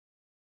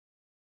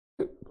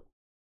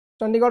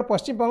चंडीगढ़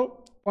पश्चिम बंग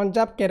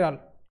पंजाब केरल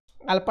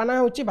आल्पाना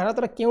हूँ भारत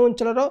क्यों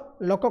अंचल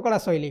लोक कला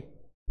शैली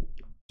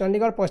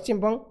चंडीगढ़ पश्चिम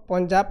बंग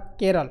पंजाब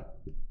केरल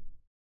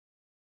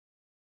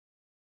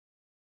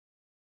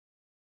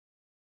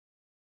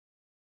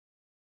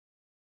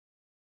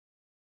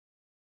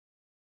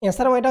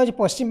आंसर यहाँ हूँ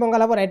पश्चिम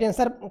बंगाल हम राइट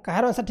आंसर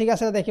कहार आंसर ठीक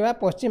है देखा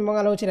पश्चिम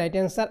बंगाल हूँ राइट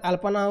आंसर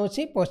आल्पना हूँ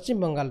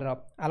पश्चिम बंगाल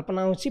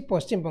आल्पना हूँ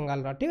पश्चिम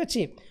बंगाल ठीक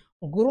अच्छे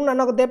गुरु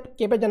नानक देव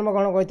केबे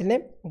जन्मग्रहण करते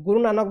गुरु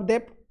नानक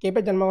देव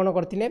केबे जन्मग्रहण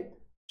करते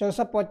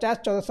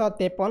 1450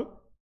 1453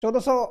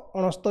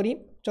 1469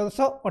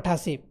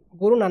 1488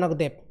 गुरु नानक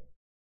देव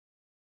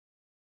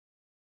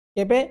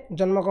केबे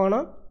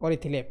जन्मग्रहण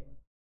करते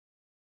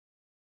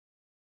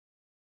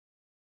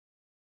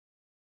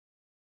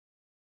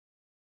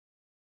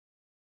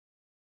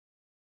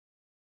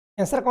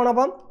आंसर कौन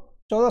हम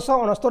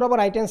 1469 हम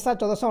राइट आंसर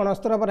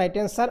 1469 हम राइट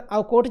आंसर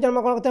आउ कौटी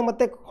जन्मग्रहण करते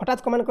मत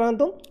हठात कमेंट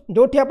करूँ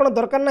जो आप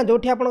दरकार ना जो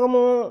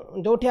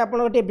जो आप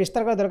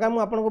विस्तार कर दरकार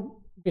मुझे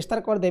विस्तार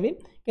करदेवी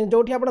कि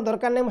जो आप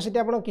दरकार नहीं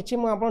मुझे किसी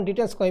मुझे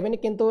डिटेल्स कहबी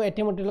कितु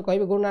ये मुझे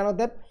कह गुरु नानक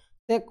देव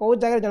से कौ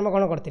जगह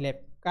जन्मग्रहण करते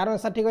कार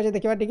आंसर ठीक अच्छे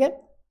देखा टे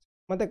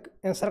मत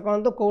आंसर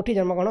कहतु कौटी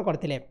जन्मग्रहण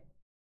करते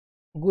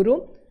गुरु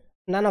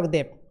नानक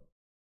देव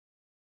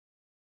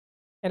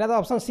एटा तो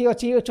ऑप्शन सी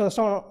अच्छी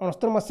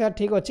 1469 मसीहा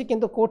ठीक अच्छी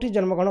किंतु कौटी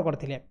जन्मग्रहण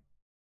करते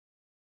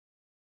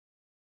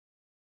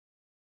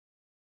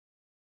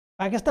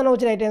पाकिस्तान हूँ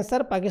राइट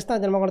आंसर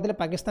पाकिस्तान जन्मग्रहण करते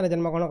पाकिस्तान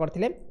जन्मग्रहण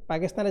करते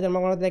पाकिस्तान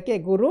जन्मग्रहण करते किए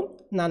गुरु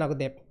नानक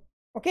देव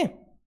ओके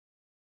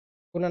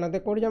गुरु नानक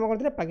देव कौटी जन्मग्रहण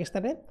करते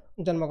पाकिस्तान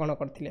जन्मग्रहण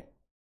करते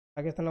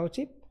पाकिस्तान हूँ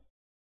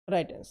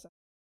राइट आंसर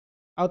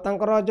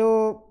आउर जो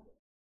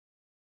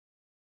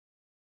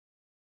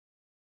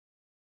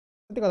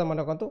कथा मन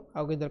रखु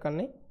आउ कि दरकार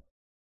नहीं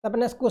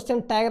नेक्स्ट क्वेश्चन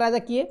टैग राजा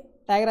किए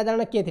टाइगर राजा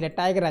जन किए थे?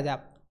 टाइगर राजा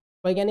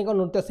वैज्ञानिक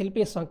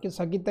नृत्यशिल्पी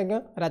संगीतज्ञ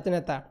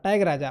राजनेता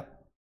टाइगर राजा।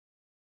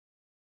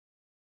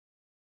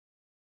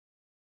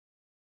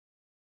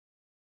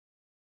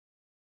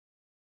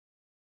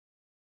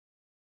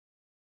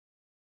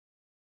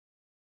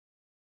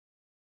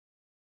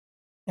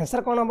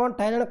 आंसर कौन हम?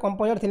 जन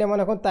कंपोजर थे मन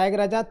रखो टाइगर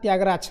राजा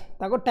त्यागराज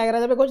टाइगर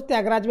राजा भी कह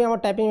त्यागराज भी आम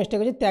टाइपिंग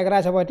मिस्टेक अच्छी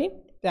त्यागराज हम ये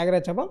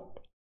त्यागराज हम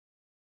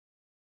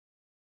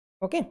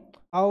ओके।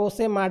 आउ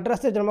से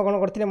माड्रास से जन्मग्रहण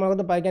करते मन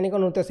रखते वैज्ञानिक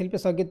नृत्यशिल्पी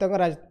संगीतज्ञ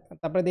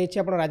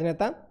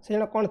राजनेता से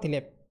जन कौन थे?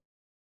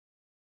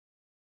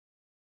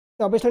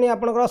 अभिश्रेणी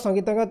आपंकर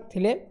संगीतज्ञ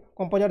थे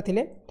कंपोजर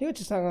थे ठीक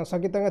अच्छे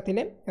संगीतज्ञ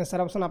थे।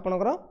 आंसर ऑप्शन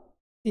आपंकर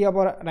सी हम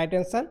राइट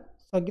आंसर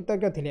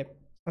संगीतज्ञ थे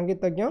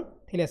संगीतज्ञ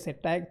थे से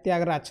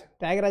त्यागराज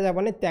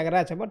हेनी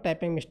त्यागराज हम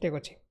टाइपिंग मिस्टेक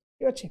अच्छे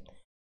ठीक अच्छे।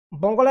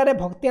 बंगलार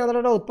भक्ति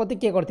आंदोलन उत्पत्ति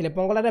किए करते?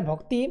 बंगलार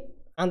भक्ति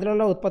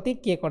आंदोलन उत्पत्ति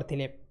किए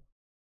करते?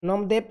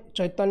 नमदेव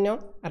चैतन्य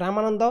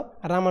रामानंद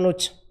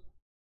रामानुज।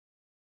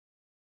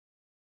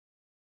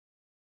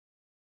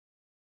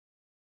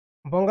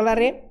 बंगलार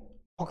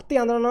भक्ति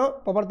आंदोलन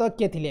प्रवर्तक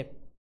किए थे?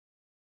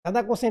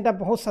 सादा क्वेश्चन यहाँ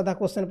बहुत सादा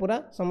क्वेश्चन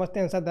पूरा समस्त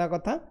आंसर देवा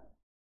कथा।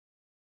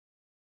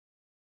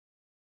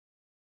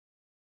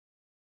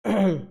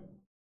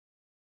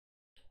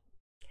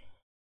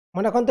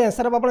 मन रखते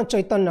आंसर हम आप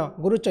चैतन्य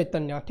गुरु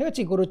चैतन्य ठीक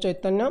अच्छे गुरु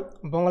चैतन्य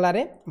बंगलार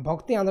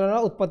भक्ति आंदोलन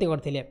उत्पत्ति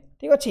करते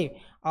ठीक अच्छे।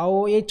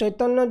 आउ ये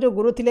चैतन्य जो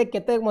गुरु थे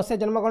केते मसीहा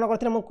जन्मग्रहण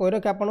करते? मुझे कही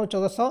रखी आपको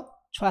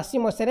 1486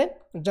 मसीह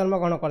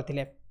जन्मग्रहण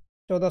करते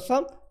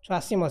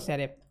 1486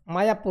 मसीह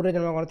मायापुर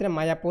जन्मग्रहण करते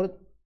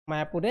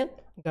मायापुर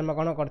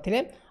जन्मग्रहण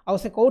करते। आउ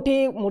से कौटी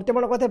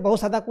मृत्युवरण करते? बहुत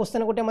सादा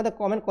क्वेश्चन गोटे मत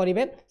कमेंट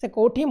करेंगे से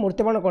कौटी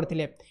मृत्युवरण करते?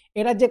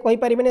 यहाँ जे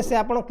कहींपारे से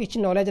आपको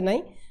किसी नॉलेज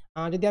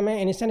ना जदि आम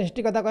एनिशियन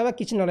हिस्ट्री कथा कह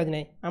किसी नॉलेज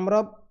ना आमर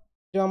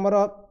जो आमर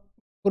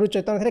गुरु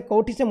चैतन्य थे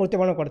कौटी से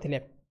मृत्युवरण करते?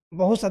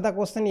 बहुत सादा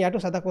क्वेश्चन या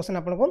सादा क्वेश्चन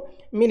आपको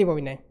मिल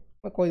भी ना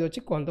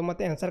कहीदे कहतु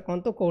मत आंसर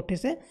कहतु कौटी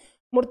से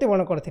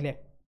मृत्युवरण करते?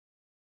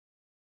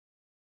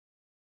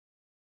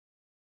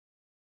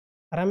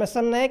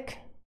 रामेश्वर नायक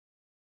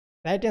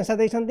राइट आंसर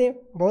देते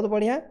बहुत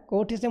बढ़िया।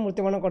 कौटी से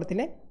मृत्युवरण करते?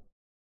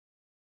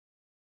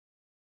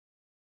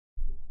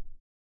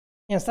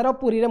 आंसर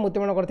पुरी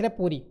मृत्युवरण करते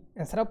पुरी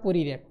आंसर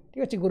पुरी रे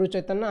ठीक अच्छे। गुरु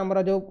चैतन्य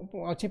आमर जो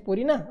अच्छी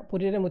पुरी ना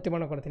पुरी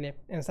मृत्युवरण करते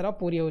आंसर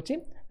पुरी हूँ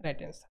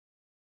राइट आंसर।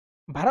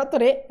 भारत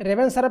में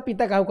रेवेन्सार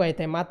पिता क्या कही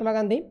था? महात्मा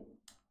गांधी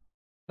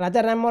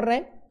राजा राममोहन राय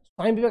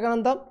स्वामी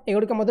विवेकानंद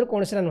एगुड़िक मध्य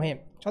कौन सा नुहे?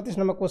 36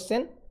 नंबर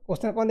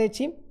क्वेश्चन कौन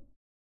देखिए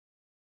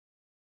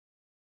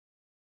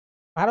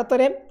भारत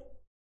में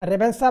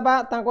रेवेन्सा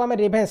आम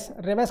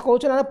रेवेन्स कहूँ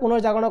ना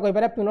पुनर्जागरण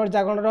कहीपर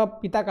पुनर्जागरण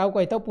पिता क्या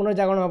कही था?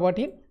 पुनर्जागरण हम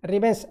ये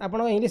रेवेन्स आप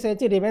इंग्लीश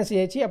है रेवेन्स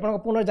ये आप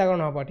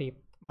पुनर्जागरण हम ये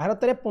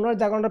भारत में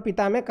पुनर्जागरण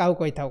पिता आम क्या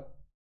कही था?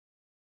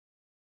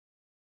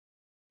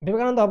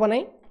 विवेकानंद हम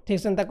ना ठीक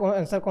से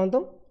आंसर कहतु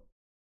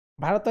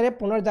भारत में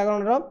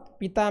पुनर्जागरण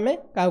पिता आम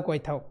क्या कही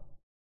था?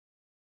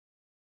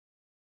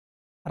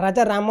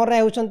 राजा राममोहन राय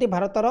होती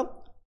भारतर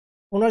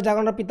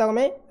पुनर्जागरण पिता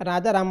में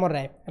राजा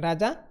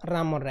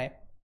राममोहन राय।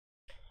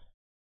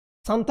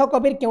 संत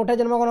कबीर क्योंठार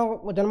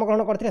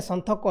जन्मग्रहण करते?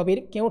 संत कबीर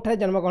क्योंठार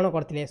जन्मग्रहण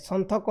करते?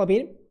 संत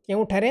कबीर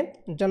क्योंठार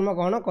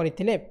जन्मग्रहण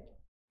करते?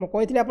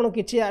 मुझे आपको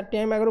किसी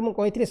टाइम आगे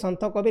मुझे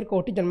संत कबीर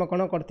कौटी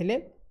जन्मग्रहण करते?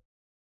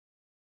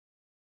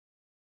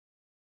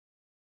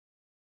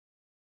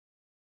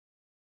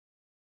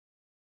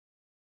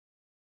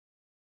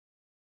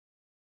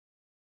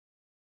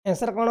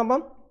 आंसर कौन हम?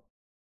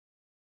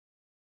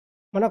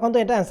 मन रखते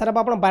यहाँ आंसर हम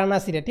आप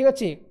वाराणसी ठीक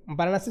अच्छे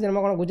वाराणसी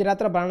जन्मग्रहण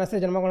गुजरात वाराणसी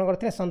जन्मग्रहण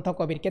करते संत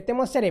कबीर केते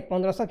मसीह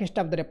 1500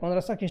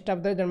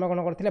 ख्रीष्टाब्द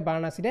जन्मग्रहण करते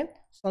वाराणसी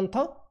संत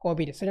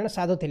कबीर से जन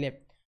साधु थे।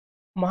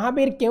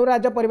 महावीर क्यों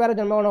राज परिवार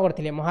जन्मग्रहण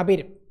करते? महावीर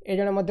ये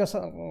जन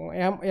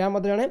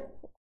जड़े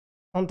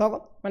संत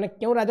माने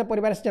क्यों राज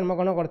परिवार से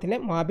जन्मग्रहण करते?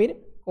 महावीर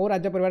कौ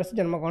राज परिवार से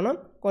जन्मग्रहण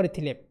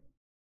करते?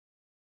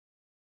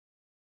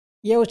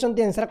 ये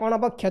होती आंसर कौन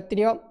हम?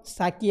 क्षत्रिय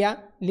साकिया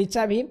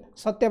लिचाभी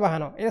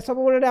सत्यवाहन ये सब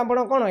गोटे आप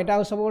कौन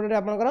यहाँ सब गोटे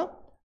आपंकर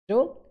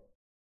जो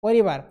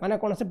परिवार माने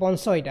कौन से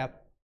वंश यहाँ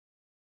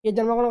ये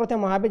जन्मग्रहण करते?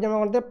 महावीर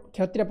जन्मग्रहण करते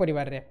क्षत्रिय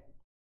परिवार रे।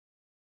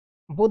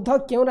 बुद्ध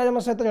क्यों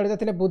राजवंश सहित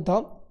जड़ित थे? बुद्ध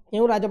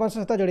क्यों राजवंश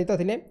सहित जड़ित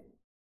थे?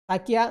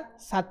 साकिया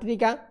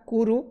सात्रिका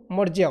कुरु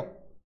मौर्य।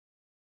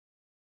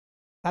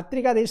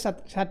 सात्रिका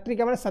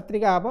माने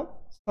सात्रिका हम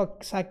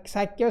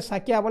साक्य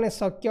साक्य हम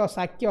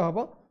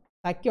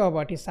साक्य हम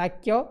ये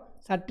साक्य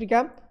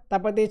सात्रिका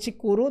तापर देखिए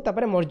कुरु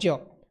तापर मौर्य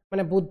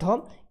माने बुद्ध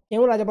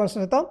क्यों राजवंश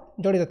सहित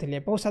जड़ित थे?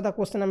 बहुत सारा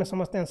क्वेश्चन आम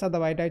समस्त आंसर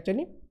दबा यहाँ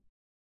एक्चुअली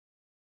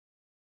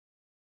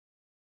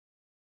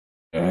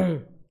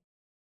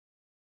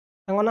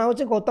ना हूँ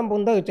गौतम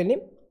बुद्ध एक्चुअली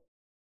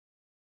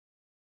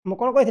मुझे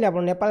कौन कही आप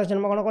नेपाल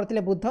जन्मग्रहण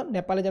करते? बुद्ध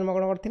नेपाल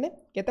जन्मग्रहण करते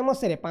केते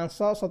मसीह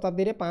 500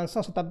 शताब्दी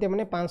 500 शताब्दी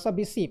मैंने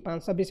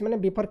 520 मैंने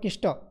बिफोर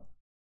ख्रीष्ट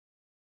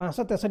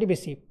 563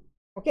 BC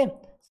ओके।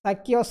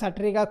 साक्य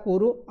साट्रिका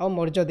कुरु और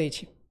मौर्य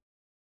देछि।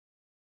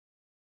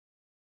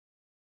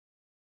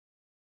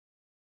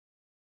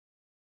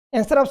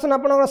 आंसर ऑप्शन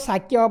आप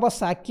साक्य हम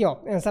साक्य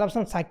आंसर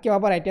ऑप्शन साक्य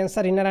हम राइट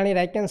आंसर हिना राणी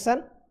right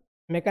answer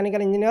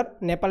mechanical engineer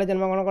Nepal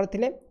जन्मग्रहण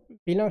करथिले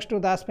belongs to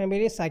Das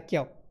family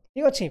Shakya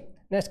ठीक अछि।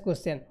 नेक्स्ट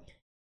क्वेश्चन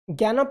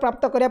ज्ञान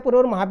प्राप्त करिया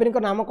पूर्व महावीर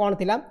नाम कौन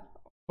थिला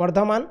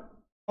वर्धमान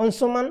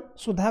अंशुमान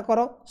सुधाकर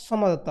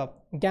समदत्त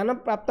ज्ञान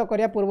प्राप्त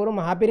करिया पूर्व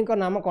महावीर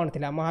नाम कौन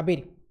थिला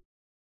महावीर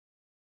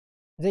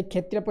जे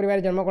क्षत्रिय परिवार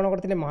जन्मग्रहण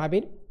करथिले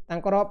महावीर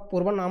तांकर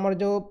पूर्व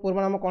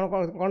नाम कौन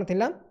कौन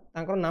थिला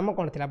तांकर नाम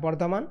कौन थिला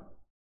वर्धमान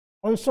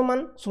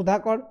अंशुमान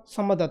सुधाकर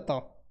समदत्त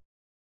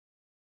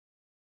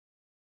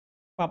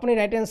अपनी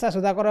राइट आंसर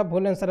सुधाकर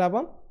भूल आंसर हम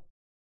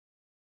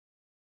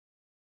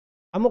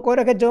आम कह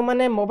रखे जो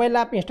मैंने मोबाइल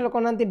आप इंस्टॉल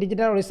करना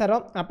डिजिटल ओडिशार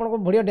आपको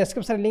वीडियो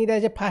डिस्क्रिप्शन लिंक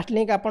दिया फास्ट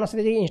लिंक आप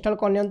इंस्टॉल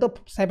करनी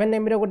 7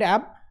 MB गोटे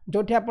आप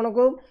जो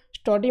आपको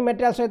स्टडी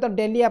मटेरियल सहित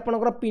डेली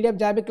आपंकर पीडीएफ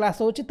जहाँ भी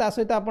क्लास होची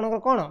सहित आपंकर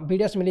कौन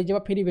वीडियोस मिल जाए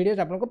फ्री वीडियोस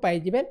आपको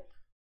पाइबे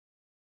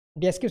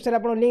डिस्क्रिप्शन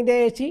आपको लिंक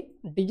दिखाई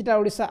डिजिटल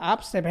ओडिशा आप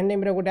 7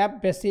 MB गोटे आप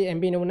बेसी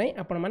MB नौ नहीं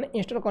आप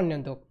इंस्टॉल करनी।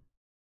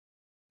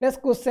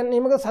 नेक्स्ट क्वेश्चन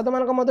निम्नलिखित साधु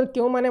मान मध्य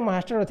क्यों माने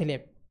मास्टर थे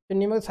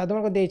निम्नलिखित साधु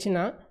मान देछि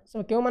ना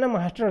सब क्यों माने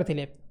मास्टर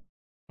थे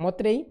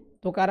मतरेई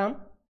तुकाराम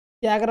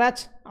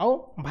त्यागराज आउ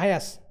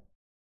भायास।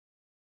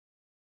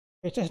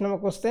 25 नंबर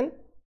क्वेश्चन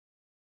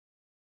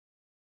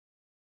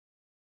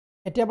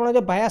ये आप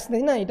जो भायास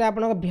नहीं ना यहाँ आप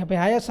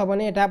भायास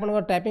हेनी यहाँ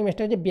आप टाइपिंग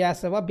मिस्टेक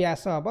व्यास हम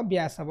व्यास हम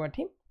व्यास हम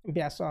ये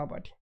व्यास हम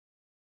ये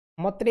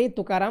मतरेई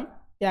तुकाराम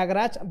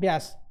त्यागराज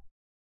व्यास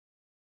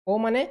ओ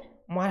माने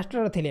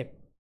मास्टर थे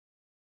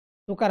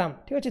तुकाराम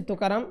ठीक अच्छे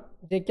तुकाराम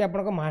जे कि आप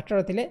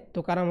मास्टर थे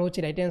तुकाराम हूँ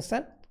राइट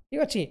आंसर ठीक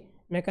अच्छे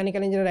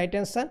mechanical engineer right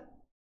answer.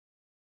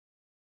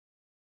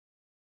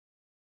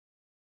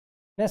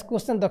 Next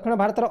question दक्षिण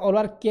भारत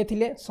ऑलवार किए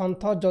थे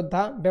संथ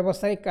योद्धा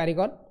व्यवसायी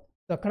कारीगर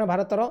दक्षिण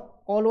भारत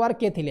ऑलवार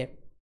किए थे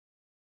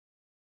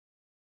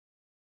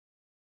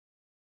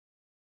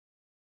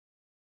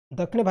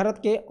दक्षिण भारत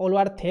के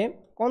ऑलवार थे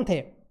कौन थे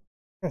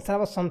आंसर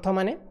हम संथ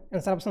माने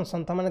आंसर ऑप्शन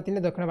संथ माने थे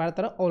दक्षिण भारत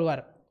ऑलवार।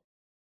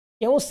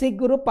 क्यों सिख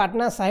गुरु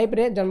पाटना साहिब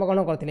रे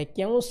जन्मग्रहण करते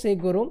क्यों सिख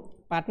गुरु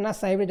पाटना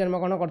साहिब रे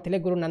जन्मग्रहण करते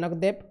गुरु नानक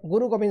देव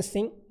गुरु गोविंद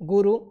सिंह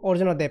गुरु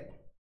अर्जुन देव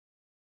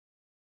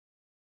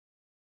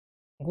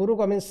गुरु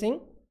गोविंद सिंह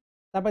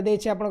तापर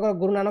देछि आपनकर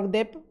गुरु नानक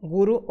देव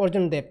गुरु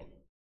अर्जुन देव।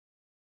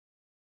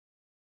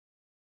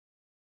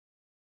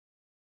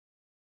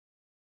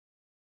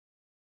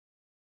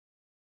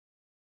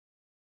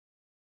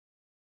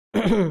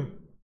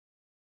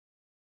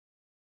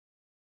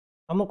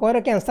 हम कह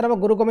रहे आंसर हम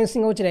गुरु गोविंद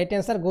सिंह हूँ राइट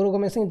आंसर गुरु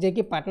गोविंद सिंह जे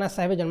कि पाटना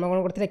साहिब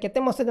जन्मग्रहण करते केते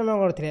मसीह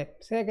जन्मग्रहण करते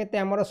से केते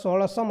हमर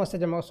 1600 मसीह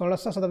जन्म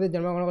 1600 शताब्दी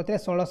जन्मग्रहण करते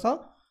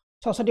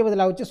 1666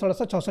 बदला होची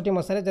 1666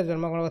 मसीह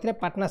जन्मग्रहण करते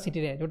पाटना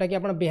सिटी रे जोटा कि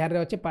आप बिहार रे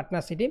अच्छे पाटना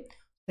सिटी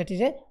सेठी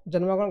से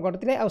जन्मग्रहण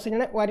करते आ से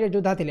जने वारियर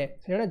योद्धा थे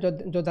जने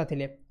योद्धा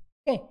थे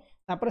ओके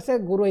तापर से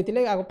गुरु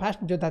होते फास्ट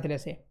योद्धा थे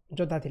से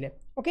योद्धा थे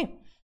ओके।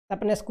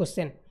 तापर नेक्स्ट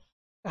क्वेश्चन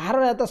कहार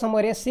राजत्व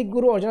समय सिख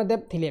गुरु अर्जुन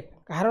देव थे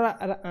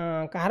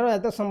कहार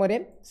राजत्व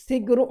समय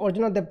सिख गुरु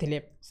अर्जुन देव थे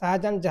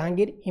शाहजहां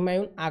जहांगीर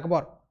हुमायूं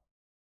अकबर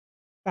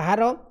कहार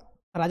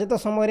राजत्व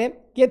समय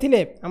किए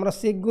थे आम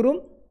सिख गुरु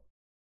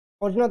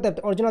अर्जुन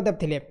देव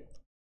थे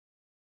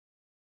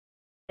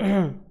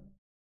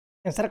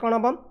आंसर कौन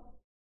हम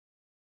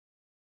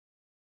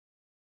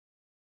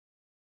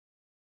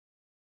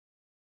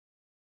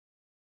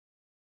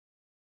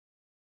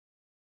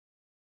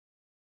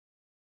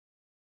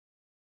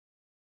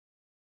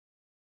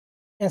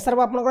आंसर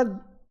आप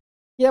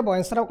किए हम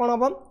आंसर कौन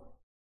हम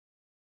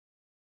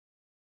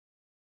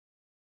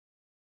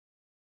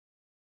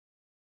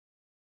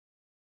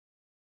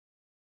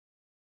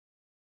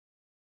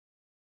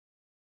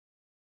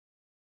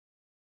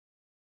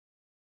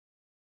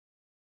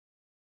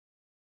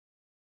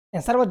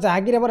आंसर हम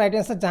जहांगीर हम राइट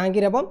आंसर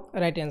जहांगीर हम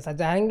राइट आंसर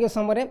जहांगीर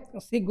समय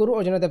सिख गुरु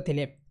अर्जुन देव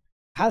थे।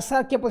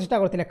 खालसा किए प्रतिष्ठा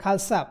करते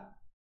खालसा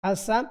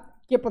खालसा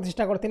किए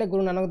प्रतिष्ठा करते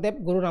गुरु नानक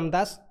देव गुरु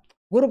रामदास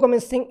गुरु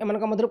गोविंद सिंह एम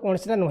कौन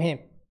सा नुहे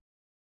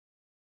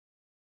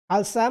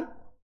खालसा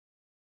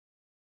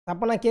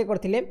स्थापना किए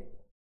करते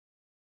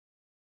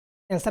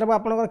आंसर हम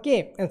आपंकर किए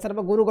आंसर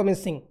हम गुरु गोविंद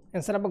सिंह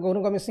आंसर हम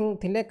गुरु गोविंद सिंह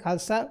थे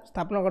खालसा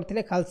स्थापना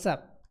करते खालसा।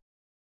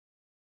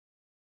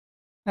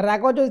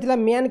 राग जो थी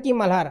मियान की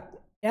मल्हार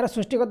यार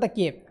सृष्टिकर्ता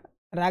किए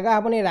राग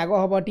हेनी राग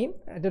हमटी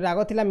जो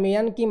राग थी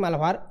मियान की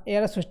मल्हार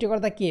यार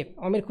सृष्टिकर्ता किए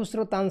अमीर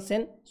खुसरो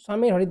तानसेन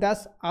स्वामी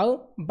हरिदास आउ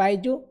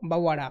बैजू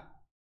बवाड़ा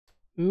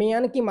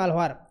मियान की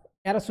मल्हार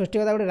यार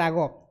सृष्टिकर्ता गोटे राग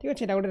ठीक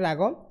अच्छे गोटे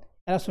राग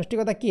यार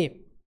सृष्टिकर्ता किए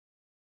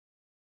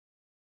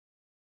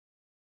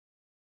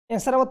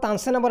आंसर हम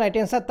तानसेन हम राइट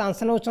आंसर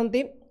तानसेन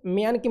होती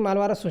मियान की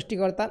मालवार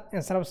सृष्टिकर्ता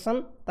आंसर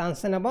ऑप्शन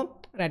तानसेन हम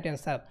राइट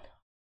आंसर।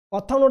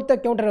 कथक नृत्य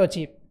क्योंठार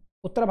अच्छी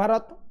उत्तर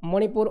भारत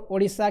मणिपुर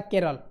ओडिशा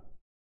केरल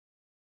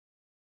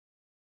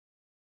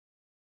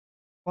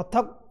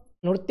कथक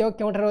नृत्य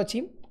क्योंठार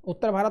अच्छी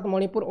उत्तर भारत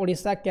मणिपुर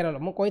ओडिशा केरल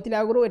मुझे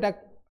आगुरी यहाँ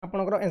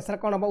आपंकर आंसर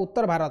कौन हम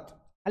उत्तर भारत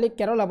खाली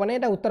केरल हम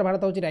ना उत्तर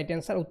भारत हूँ राइट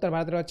आंसर उत्तर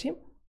भारत अच्छी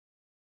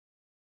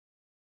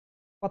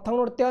कथक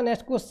नृत्य।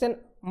 नेक्स्ट क्वेश्चन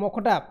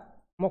मखटा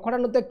मखटा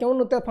नृत्य क्यों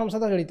नृत्य फॉर्म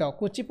सहित जड़ित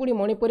कुचिपुड़ी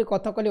मणिपुरी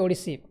कथकली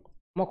ओडिसी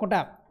मखटा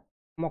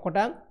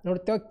मखटा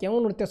नृत्य क्यों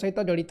नृत्य सहित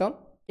जड़ित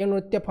क्यों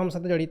नृत्य फॉर्म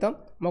सहित जड़ित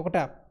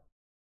मखटा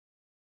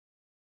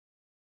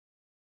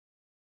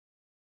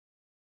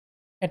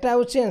एटा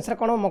हूँ आंसर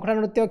कौन मकड़ा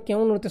नृत्य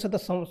क्यों नृत्य सहित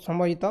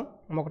संबंधित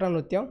मकड़ा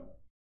नृत्य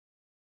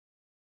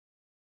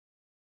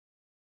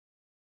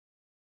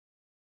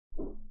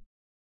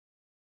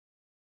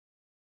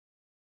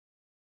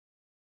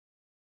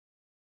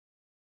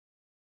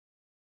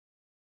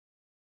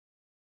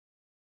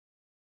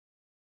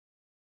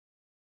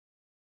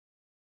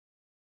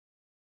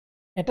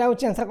এটা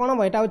হচ্ছে आंसर कौन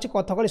हम এটা হচ্ছে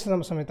कथकली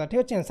समित ठीक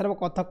अच्छे आंसर हम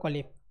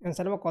कथकली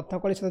आंसर हम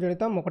कथकली सहित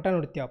जड़ित मकटा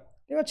नृत्य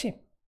ठीक अच्छे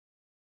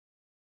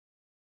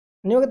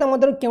निम्नलिखित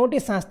मध्य केउटी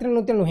शास्त्रीय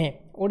नृत्य नुहे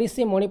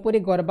ओडिसी मणिपुरी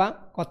गरबा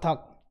कथक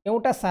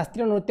केउटा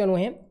शास्त्रीय नृत्य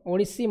नुहे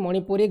ओडिसी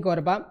मणिपुरी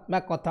गरबा बा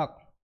कथक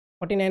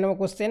 49 नंबर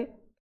क्वेश्चन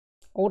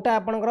कौटा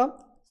आपणकर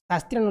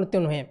शास्त्रीय नृत्य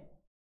नुहे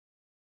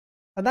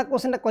सादा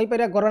क्वेश्चन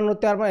कहीपर गरबा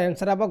नृत्य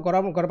आंसर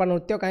हम गरबा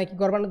नृत्य कहीं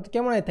गरबा नृत्य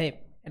क्यों मनाई थाए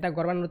यहाँ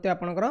गरबा नृत्य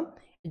आपणकर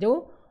जो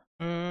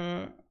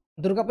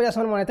दुर्गा पूजा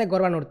समय मनाई था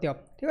गरबा नृत्य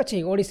ठीक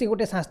अच्छे ओडिसी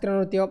गोटे शास्त्रीय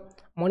नृत्य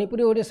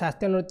मणिपुरी गोटे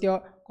शास्त्रीय नृत्य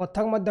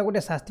कथक मध्य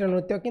गोटे शास्त्रीय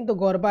नृत्य किंतु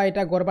गरबा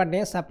यहाँ गरबा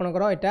डांस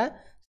आपणकर यहाँ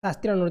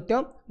शास्त्रीय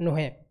नृत्य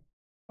नुहे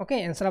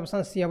ओके आंसर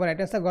ऑप्शन सी हम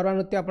राइट आंसर गरबा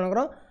नृत्य आपणकर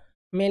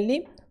मेनली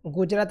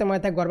गुजरात मनाई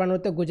था गरबा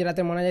नृत्य गुजरात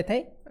मना जाए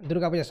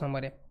दुर्गा पूजा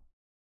समय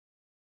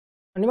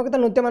निम्नलिखित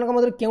नृत्य मान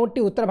मध्य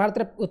केउटी उत्तर भारत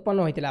में उत्पन्न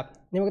होता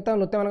निम्नलिखित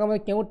नृत्य मान मध्य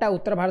केउटा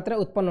उत्तर भारत में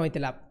उत्पन्न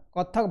होता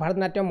कथक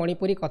भारतनाट्यम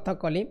मणिपुरी कथक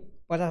कली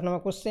 50 नंबर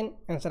क्वेश्चन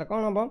आंसर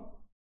कौन हम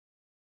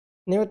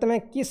निम्नलिखित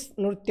में किस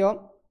नृत्य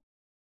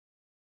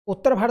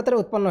उत्तर भारत में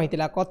उत्पन्न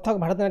होता कथक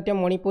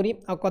भारतनाट्यम मणिपुरी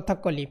और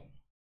कथक कली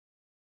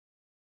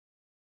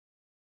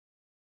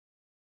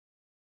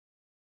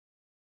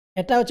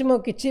एटा हूँ मो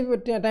किसी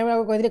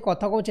टाइम कही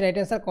कथक हूँ रईट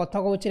आंसर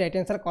कथक हूँ रईट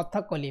आंसर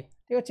कथक कली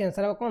ठीक अच्छे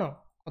आंसर हम कौन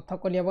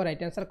कथक कली हम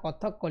रईट आंसर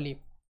कथक कली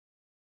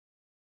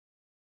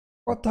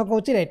कथक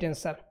हूँ रईट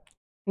आंसर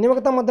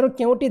निम्नलिखित मध्य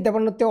केउटी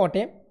देवनृत्य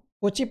अटे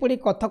कुचिपुड़ी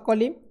कथक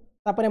कली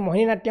तापर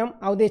मोहिनीनाट्यम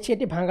आउ देखिए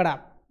ये भांगड़ा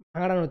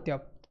भांगड़ा नृत्य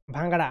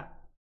भांगड़ा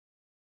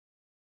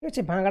ठीक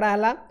अच्छे भांगड़ा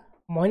है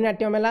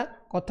मोहिनीनाट्यम है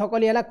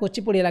कथकली है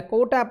कुचिपुड़ी है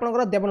कौटा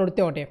आपंकर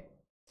देवनृत्य अटे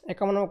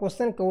 51 नंबर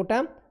क्वेश्चन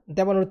कौटा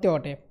देवनृत्य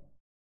अटे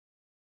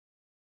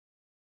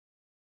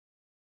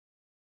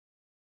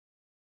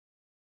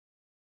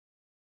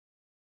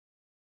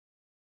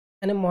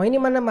मोहिनी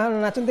मैंने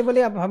नाचती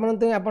बोली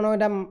भावतु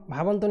आपटा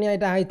भावतुनि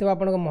यहाँ होता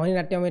आप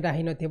मोहिनीनाट्यम यहाँ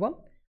हो न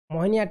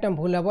मोहिनीनाट्यम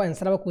भूल हम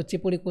आंसर हम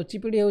कुचिपुड़ी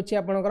कुचिपुड़ी हूँ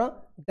आपंकर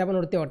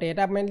देवनृत्य अटे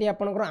यहाँ मेनली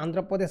आपंकर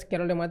आंध्र प्रदेश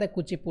केरल में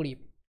कुचिपुड़ी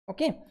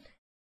ओके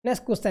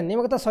नेक्स्ट क्वेश्चन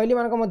निम्नलिखित शैली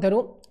मान मध्य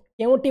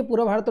केउटी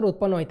पूर्व भारत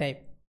उत्पन्न होता है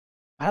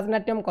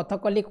भारतनाट्यम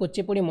कथकली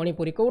कुचिपुड़ी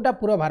मणिपुरी कौटा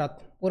पूर्व भारत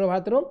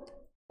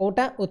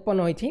कौटा उत्पन्न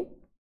होती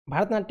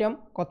भारतनाट्यम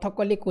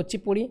कथकली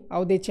कुचिपुड़ी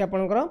आउ देखिए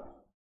आपंकर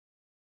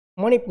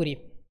मणिपुरी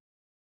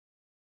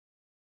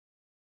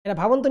यहाँ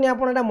भावतुनि आप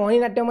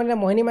मोहिनीनाट्यम मैंने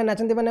मोहिनी मैंने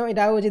नाचती मैंने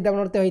यहाँ हूँ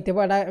देवनृत्य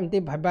होता है एमती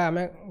भावा आम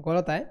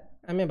गलत है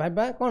आम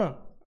भावा कौन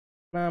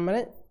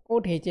मैंने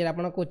कौटी आप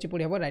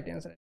कुचिपुड़ी हम रईट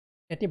आंसर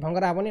ये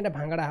भंगड़ा हेनी ये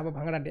भांगड़ा हम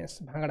भांगड़ा डांस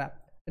भांगड़ा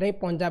ये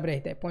पंजाब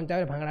होता है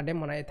पंजाब भांगड़ा डांस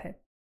मना जाए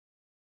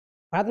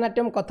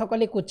भारतनाट्यम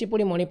कथकली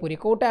कुचिपुड़ी मणिपुरी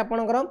कौटा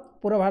आपंकर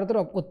पूर्व भारत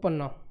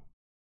उत्पन्न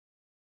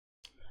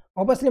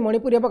अवश्य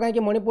मणिपुरी हम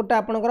कहीं मणिपुरटा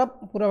आपंकर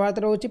पूर्व भारत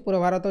रोचे पूर्व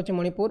भारत हूँ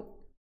मणिपुर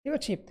ठीक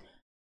अच्छे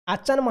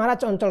आचान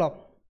महाराज अंचल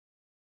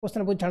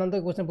क्वेश्चन बुझ छाड़ते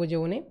क्वेश्चन बुझे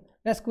होनी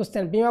नेक्स्ट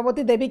क्वेश्चन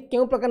बीमावती देवी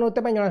क्यों प्रकार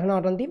नृत्य जनाशुना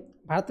अटंती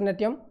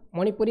भारतनाट्यम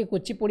मणिपुरी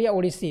कुचिपुड़ी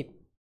ओडिसी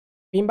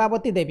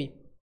बीमावती देवी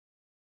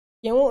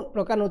क्यों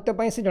प्रकार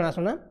नृत्य से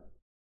जनाशुना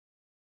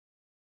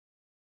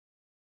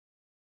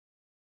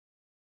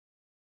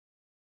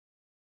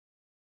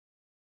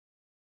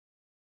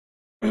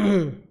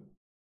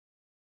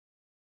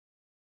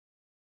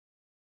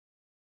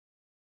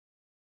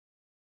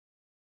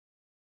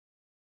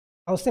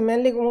और से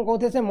मेनली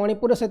कहते से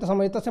मणिपुर सहित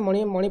संबंधित से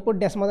मणिपुर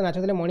डांस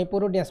नाचुते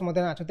मणिपुर डांस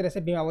नाचुते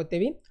से बीमावती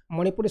भी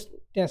मणिपुर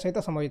डांस सहित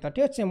संबंधित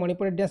ठीक अच्छे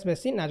मणिपुर डांस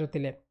बेसी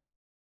नाचुते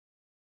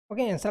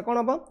ओके आंसर कौन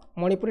हम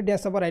मणिपुरी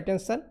डांस हम रईट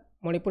आंसर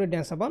मणिपुरी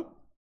डांस हम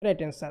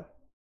right answer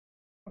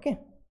okay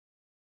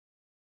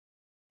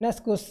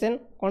next question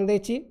कौन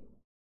देखी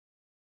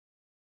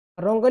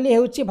रंगोली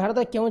होउची भारत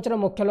केउंचर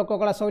मुख्य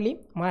लोककला शैली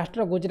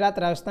महाराष्ट्र गुजरात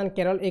राजस्थान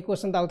केरल एक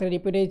क्वेश्चन आउ थे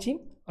रिपीट होती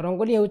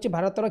रंगोली होउची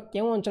भारतर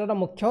केउं अंचल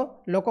मुख्य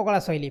लोककला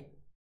शैली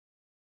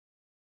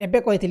एबे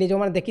कही जो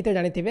मैंने देखी थे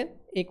जानी थे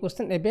ये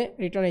क्वेश्चन एबे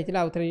रिटर्न होता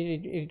आउ थे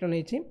रिटर्न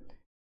होती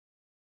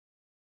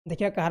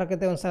देखिए कहार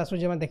के आंसर आसू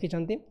जो देखी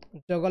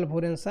जगल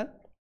भूर answer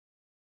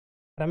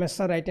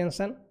Rameshwar right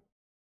answer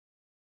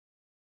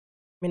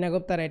Meena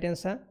Gupta right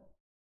answer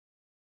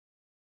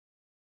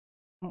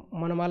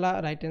मनमाला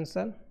right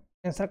answer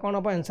answer कौन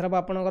हम आंसर हम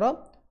आपंकर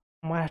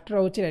महाराष्ट्र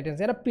हूँ रईट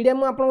आंसर यार पीडीएफ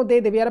मुझे आपको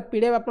देदेवि यार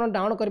पीडीएफ आप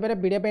डाउनलोड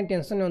करेंगे पीडीएफ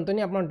टेंशन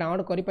नियंतुनि आप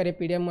डाउनलोड करेंगे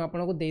पीडीएफ मुझे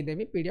आपको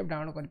देदेवि पीडीएफ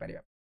डाउनलोड करेंगे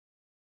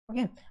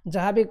ओके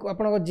जहाँ भी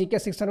आप जीके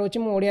सेक्शन रोचे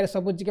मुझे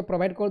सब जीके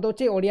प्रोवाइड कर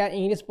दूसरी Odia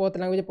English both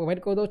language provide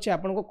कर दूसरी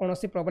आपको कौन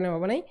प्रोब्लेम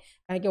हम ना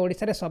कहीं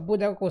ओडिशा सब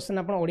जगह क्वेश्चन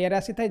आप ओडिया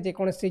आसी था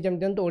जेकोसी एग्जाम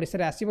दिखाँ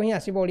ओडिशा आसो ही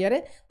आसो ओडिया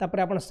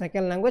आप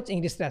सेकेंड लैंग्वेज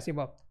इंग्लिश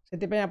आसो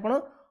से आप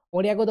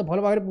ओडिया को तो भल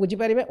भाव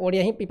बुझीपारे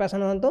ओडिया ही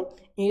प्रिपरेशन हूँ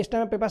इंग्लीश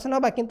टाइम प्रिपरेशन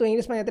हाँ कि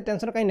इंग्लीश में ये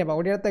टेंशन कहीं ना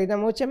ओडिया तो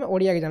एग्जाम होचे आम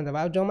ओडिया एग्जाम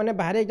देवा जो मैंने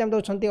बाहर एग्जाम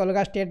दौरान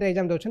अलग स्टेट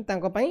एग्जाम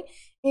दौरान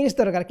इंग्लीश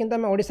दरकार किंतु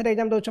आम ओडिशा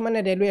एग्जाम दौर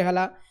मैंने रेलवे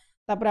है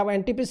तापर आप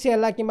एनटीपीसी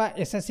है कि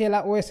एसएससी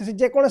है ओएसएससी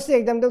जेकोसी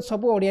एग्जाम दे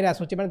सब ओडिया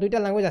आसूँ मैंने दुईटा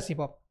लांगुएज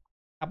आसो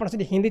आप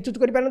हिंदी चूज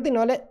करपारती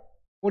ना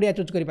ओडिया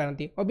चूज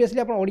करपारती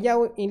ऑब्वियसली आप ओडिया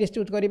और इंग्लीश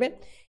चूज करेंगे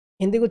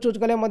हिंदी को चूज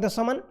कले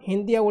सामान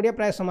हिंदी और ओडिया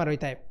प्राय सामान रही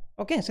है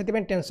ओके से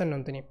टेंशन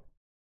नियंतुनी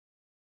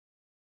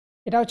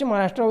यहाँ हूँ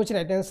महाराष्ट्र हूँ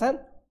राइट आंसर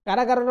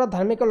कारागार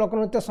धार्मिक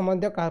लोकनृत्य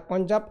संबंधी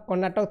पंजाब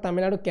कर्णाटक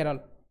तमिलनाडु केरल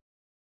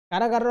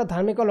कारागार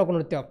धार्मिक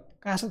लोकनृत्य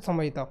क्या सहित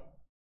संबंधित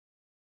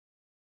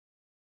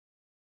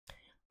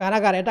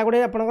कारागार एटा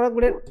गोटे आप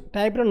गोटे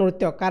टाइप्र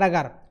नृत्य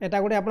कारागार एटा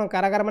गोटे आप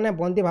कारागार माने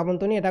बंदी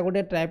भावतुनि एटा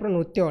गोटे टाइप्र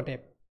नृत्य अटे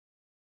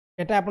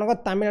एटा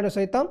आप तमिलनाडु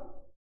सहित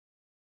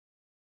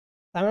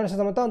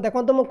मत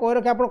देखो मुझे कही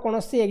रखी आप कौन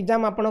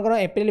एग्जाम आपंकर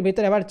एप्रिल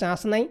भितर होबार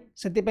चान्स ना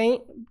से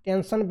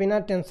टेंशन बिना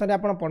टेंशन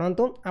आप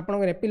पढ़ु आप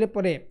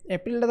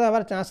एप्रिल तो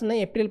होबार चान्स ना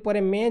एप्रिल पर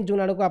मे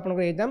जून आड़ को आप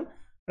एग्जाम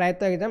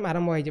प्रायतः एग्जाम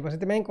आरंभ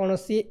हो कौन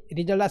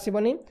रिजल्ट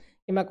आसबनी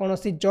कि कौन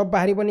जॉब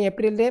बाहर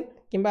एप्रिल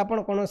कि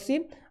कौन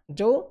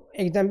जो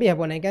एग्जाम भी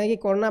हेबो नहीं कहीं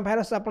कोरोना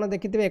भाइरस आप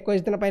देखिए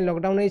 21 दिन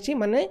लॉकडाउन होती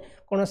माने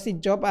कौन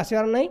जॉब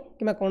आसबार ना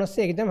कि कौन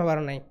एग्जाम होबार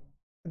ना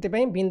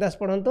से बिंदास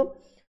पढ़ु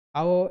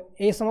आउ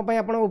ये समय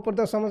आप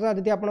उपरोक्त समस्या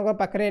जब आप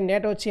पाखे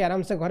नेट अच्छी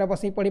आराम से घर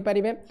बस पढ़ी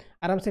पारे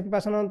आराम से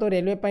प्रिपरेशन हूँ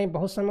रेलवे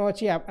बहुत समय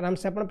अच्छी आराम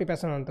से आप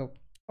प्रिपरेशन हूँ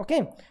ओके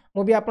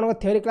मुझे आपको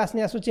थ्योरी क्लास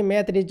नहीं आसूँ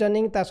मैथ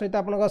रिजनिंग ता सहित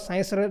आप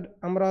साइंस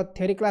आमर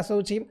थ्योरी क्लास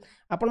होची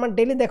आपण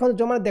डेली देखो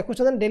जो मैंने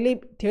देखुं daily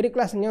theory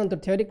class नियंतु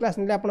theory class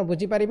नहीं आप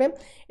बुझीपारे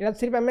यहाँ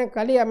सिर्फ आम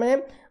खाली आम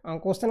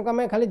क्वेश्चन को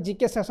आम खाली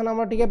जीके सेक्शन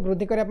आम टे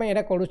वृद्धि करने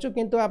करूँ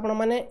किंतु आपण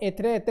मैंने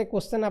एत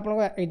क्वेश्चन आप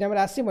एग्जाम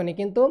आसबनी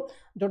किंतु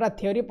जोटा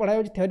थ्योरी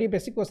पढ़ाई थ्योरी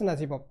बेसी क्वेश्चन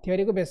आसो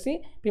थ्योरी को बेसी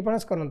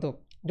प्रिफरेंस करूँ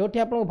जो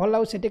आपको भल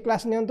लगे से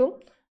क्लास नियंतु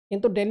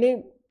किंतु डेली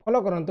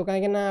फॉलो करूँ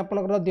कहीं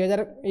आपंकर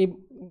 2000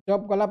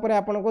 जॉब गलापर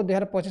आपको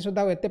 2025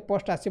 सुधा एत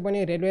पोस्ट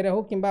आसबनी रेलवे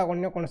हो कि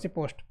अन्य कौन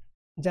पोस्ट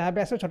जहाँ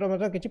भी आस छोट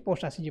मोट किसी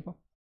पोस्ट आसीज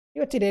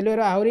ठीक अच्छे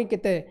रेलवे आहरी के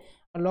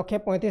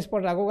 135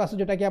 पोस्ट आगू आसू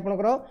जोटा कि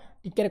आपंकर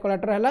टिकेट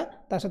कलेक्टर है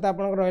सहित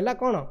आप रहा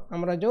कौन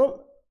आमर जो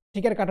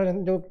टिकेट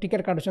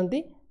काटुंट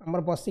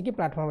आम बसिकी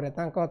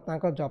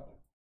platform job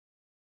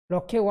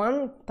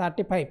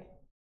 135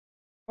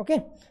 okay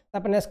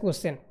next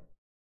question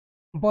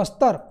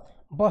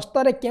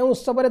Bastar क्यों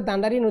उत्सव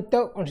दांडारी नृत्य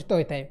अनुष्ठित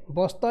होता है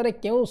बस्तर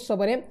क्यों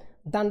उत्सव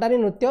दांडारी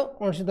नृत्य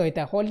अनुष्ठित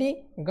होता है होली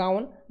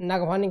गाउन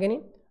नागभानिकानी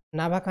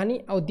नाभाखानी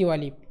और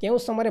दिवाली क्यों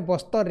समय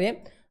बस्तर रे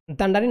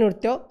दांडारी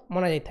नृत्य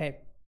मना जाए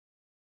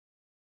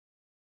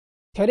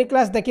थ्योरी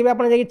क्लास देखिए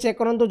आप चेक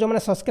करूँ जो मैंने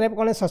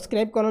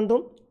सब्सक्राइब करूँ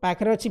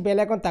पाखे अच्छी बेल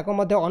आइकन ताको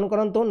ऑन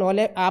करूँ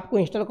ना आप को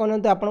इंस्टॉल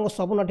करूँ आपको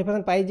सब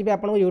नोटिफिकेशन पाई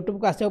आपको यूट्यूब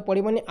को आसको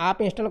पड़ोनी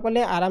आप इंस्टॉल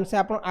कले आराम से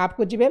आप ऐप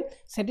को जी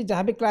से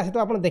जहाँ भी क्लास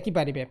हो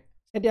देखिपारे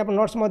से आप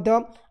नोट्स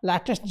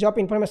लाटेस्ट जॉब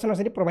इनफॉरमेशन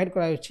से प्रोवाइड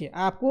कराई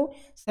आपको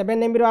 7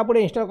 MB आप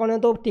इंस्टॉल करनी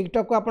तो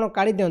टिकटॉक को आप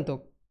काढ़ी दिंतु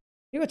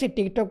ठीक अच्छे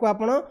टिकटॉक को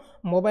आप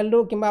मोबाइल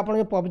कि आप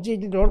पबजी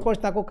लोड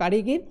कर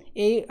काढ़ी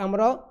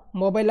आमर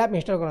मोबाइल ऐप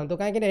इंस्टॉल करूँ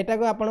कहीं यहाँ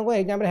को आपको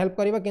एग्जाम हेल्प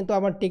कर किंतु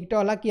आप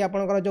टिकटॉक है कि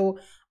आपंकर जो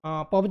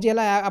पबजी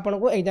है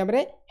आपको एग्जाम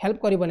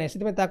हेल्प करना से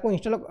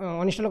इंस्टॉल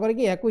अनइंस्टॉल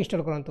करके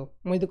इंस्टॉल करूँ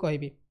मुझे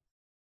कहबी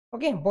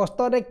ओके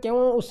बस्तर क्यों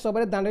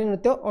उत्सव दांडारी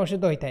नृत्य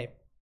अनुष्ठित होता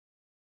है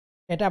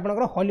यहाँ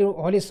आपंकर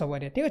होली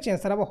समय ठीक अच्छे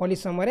आंसर हम होली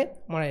समय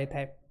मना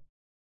जाए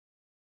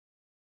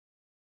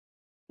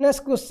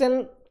नेक्स्ट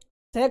क्वेश्चन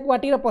शेख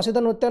वाटीर प्रसिद्ध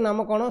नृत्य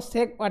नाम कौन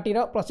शेख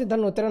वाटीर प्रसिद्ध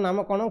नृत्यर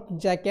नाम कौन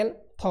जैकेल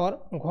थर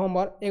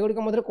घोमर एगुड़िक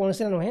मध्य कौन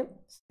से नुहे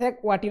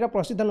शेख वाटीर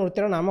प्रसिद्ध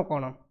नृत्यर नाम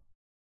कौन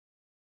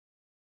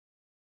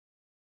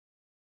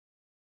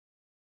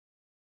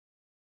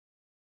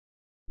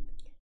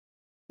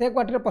शेख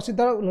वाटीर प्रसिद्ध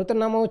नृत्य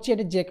नाम होची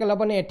जैकेल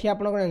हेनी एटी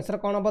आप आंसर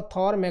कौन हम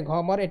थर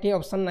मेघमर ये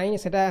ऑप्शन नहीं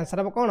से आंसर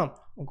हम कौन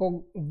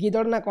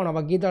गिदड़ ना कौन हम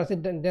गिदड़ से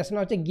देश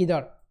ना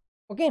गिदड़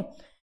ओके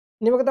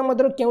निम्नलिखित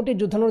मध्य केउटी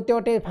युद्ध नृत्य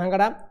अटे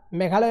भांगड़ा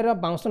मेघालय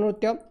बाउंस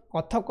नृत्य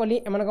कथकली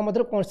एम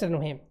मध्य कौन से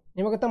नुहे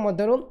निम्नलिखित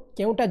मध्य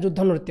केउटा युद्ध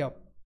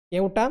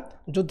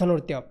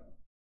नृत्य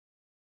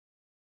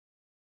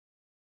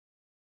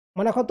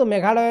मन रखु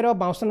मेघालय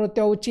बाउंस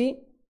नृत्य होची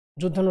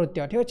युद्ध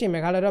नृत्य ठीक अच्छे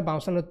मेघालय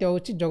बाउंस नृत्य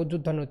होची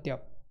युद्ध नृत्य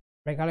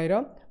मेघालय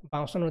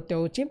बाउंस नृत्य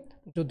होची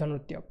युद्ध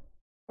नृत्य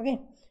ओके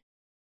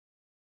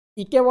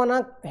इकेवाना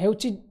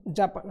हेउची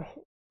जापान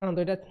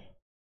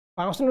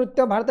बाउंस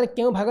नृत्य भारत में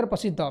क्यों भाग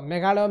प्रसिद्ध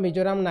मेघालय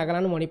मिजोराम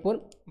नागालैंड मणिपुर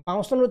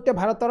बाउंस नृत्य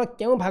भारत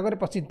क्यों भाग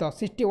प्रसिद्ध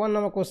 61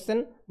 नंबर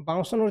क्वेश्चन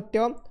बाउंस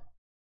नृत्य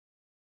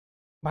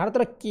भारत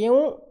क्यों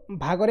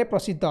भाग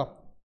प्रसिद्ध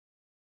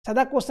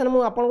सादा क्वेश्चन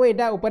मुझे आपको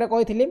यहाँ उपर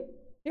कही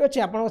ठीक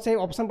अच्छे आप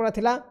ऑप्शन पड़ा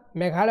था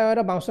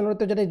मेघालय बाउंस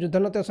नृत्य जो युद्ध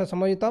नृत्य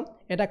संबंधित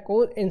यहाँ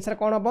कौ आंसर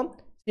कौन हम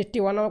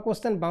 61 नंबर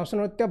क्वेश्चन बाउंस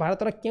नृत्य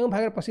भारत क्यों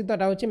भाग प्रसिद्ध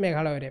यहाँ हूँ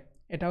मेघालय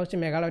यहाँ हूँ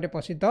मेघालय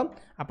प्रसिद्ध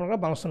आपंकर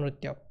बाउंस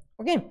नृत्य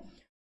ओके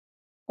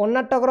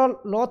कर्णाटक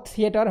लो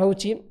थिएटर हूँ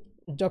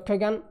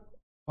यक्षगान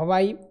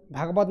हवाई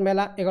भागवत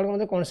मेला एगुड़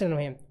मध्य कौन से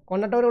नुहे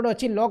कर्णाटक गोटे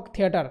अच्छी लोक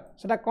थिएटर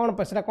से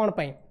कौन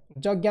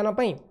जग ज्ञान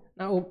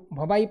ना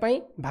भवाई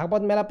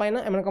भागवत मेला ना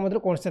एम मध्य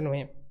कौन से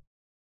नुहे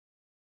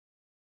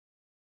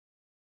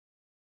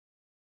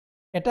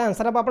एटा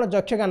आंसर हम आप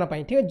यक्षगान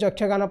ठीक है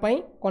यक्षगान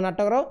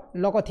कर्णाटकर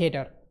लोक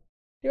थिएटर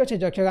ठीक अच्छे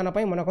यक्षगान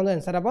मन रखु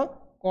आंसर हम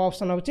क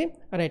ऑप्शन हूँ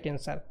राइट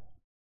आंसर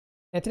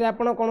एथिरे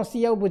आपण कौन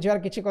सी बुझार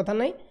किसी कथा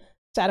ना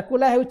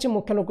चारुकला हूँ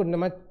मुख्य लोक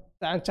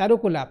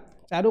चारुकला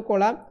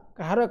चारुकला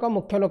कहार एक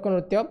मुख्य लोक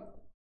नृत्य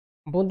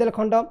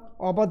बुंदेलखंड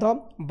अवध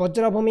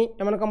वज्रभूमि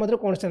एम मध्य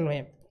कौन से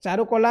नुहे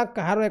चारुकला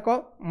कहार एक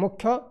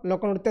मुख्य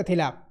लोक नृत्य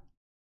थिला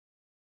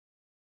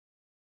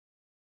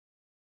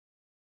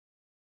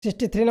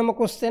 63 नंबर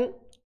क्वेश्चन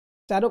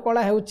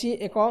चारुकला हूँ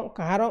एक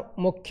कहार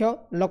मुख्य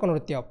लोक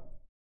नृत्य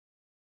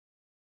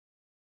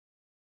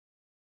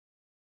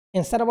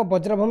आंसर हम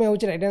वज्रभूमि हूँ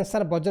राइट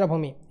आंसर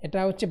वज्रभूमि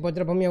एटा हूँ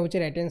वज्रभूमि हूँ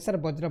राइट आंसर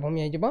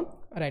वज्रभूमि हो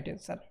राइट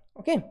आंसर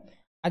ओके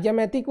आज आम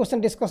एति क्वेश्चन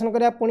डिस्कसन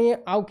करिया पुणी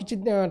आउ किछि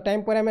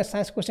टाइम पर आम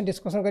साइंस क्वेश्चन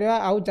डिस्कसन करिया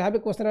आउ जहाँ भी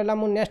क्वेश्चन रहला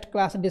मु नेक्स्ट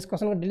क्लास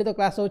डिस्कसन डेली तो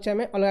क्लास होछि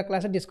आम अलग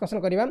क्लास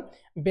डिस्कसन करिया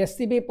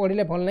बेसी भी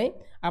पढ़िले भल नहीं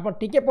आप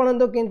टिके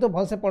पढ़ंतु किंतु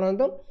भल से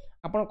पढ़ंतु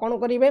आपण कोन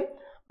करिवे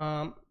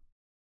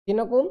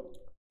दिन को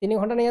 3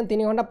 घंटा नहीं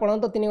 3 घंटा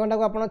पढ़ंतु 3 घंटा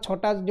को आप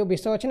छटा जो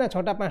विषय अच्छी ना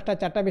छटा 5टा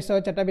 4टा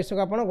विषय 4टा विषय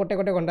को आप गोटे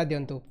गोटे घंटा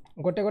दिंतु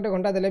गोटे गोटे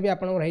घंटा देले भी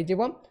आपन ठीक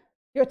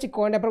अच्छे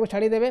करेन्ट अफेयर को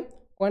छाड़देवे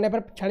करेन्ट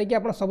अफेयर छाड़ी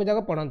आप सब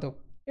जगह पढ़ंतु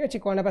ठीक अच्छे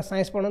करेन्ट अफेयर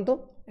साइंस पढ़ंतु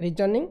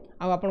रिजनिंग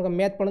आप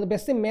मैथ पढ़ंतु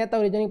बेसी मैथ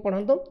और रिजनिंग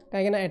पढ़ंतु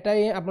कहीं एटा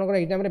ही आपंकर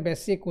एग्जाम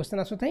बेसी क्वेश्चन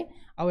आसुଥାଏ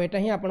आउ एटा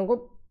ही आपको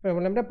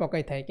प्रोब्लेम रे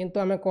पकई थाए किंतु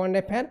आम करेन्ट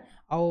अफेयर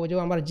आउ जो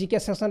आम जीके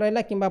सेक्शन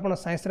रहा कि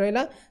साइंस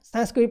रहा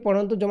साइंस को भी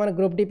पढ़ंतु जो मैंने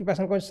ग्रुप डी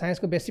प्रिपरेशन कर साइंस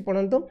को बेसी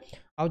पढ़ंतु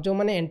आउ जो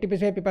मैंने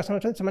एनटीपीसी प्रिपरेशन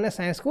होते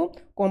साइंस को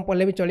कम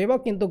पढ़ले भी चलो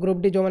किंतु ग्रुप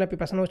डी जो मैंने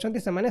प्रिपरेशन होते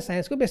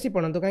साइंस को बेसी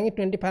पढ़ंतु कहीं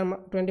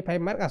 25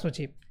 मार्क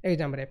आसूची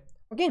एग्जाम रे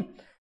ओके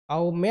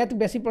आउ मैथ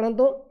बेसी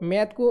पढ़ंतु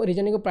मैथ को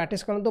रिजनिंग को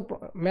प्रैक्टिस करंतु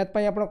मैथ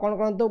आप कौन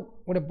करंतु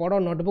गोटे बड़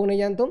नोटबुक नहीं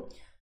जातु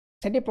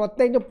सेठी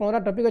प्रत्येक जो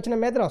 15 टॉपिक अच्छे ना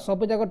मैथ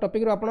सब जगह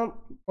टॉपिक रो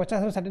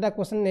 50-60टा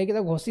क्वेश्चन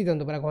नहीं घोषी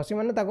दिंतु पूरा घोषी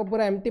मैंने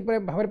पूरा एमती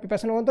भाव में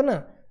प्रिपरेशन करते ना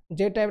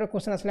जे टाइप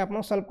क्वेश्चन आसले आप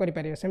सल्व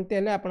करेंगे सेमती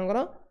हेल्ले आपंकर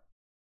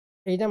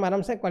एग्जाम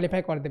आराम से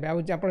क्वालिफाई करदे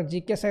आप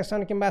जीके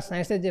सेक्शन कि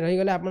साइंस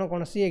रहीगले आप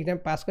कौन एग्जाम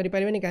पास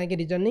करेंगे कहीं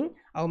रिजनिंग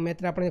आउ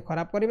मैथ आप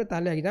खराब करेंगे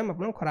ताले एग्जाम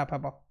आप खराब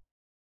हम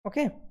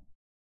ओके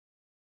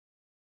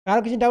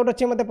कार किसी डाउट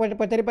अच्छे मत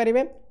पचारि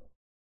पारे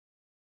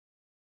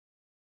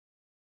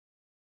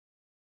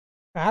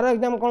कहार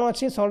एग्जाम कौन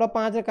अच्छी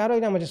 16/5 कहार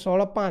एग्जाम अच्छे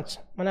 16/5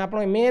 माने आप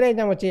मे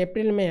एग्जाम अच्छे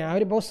एप्रिल में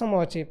आहरी बहुत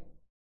समय अच्छे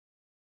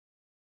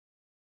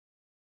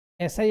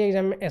SI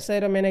exam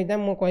SI main exam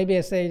मुझे कहि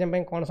एसआई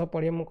एग्जाम कौन सब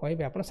पढ़े मुझे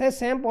कहि आप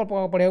सेम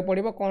पढ़ा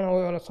पड़ो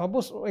कौन सब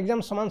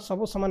एग्जाम सामान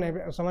सब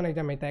सामान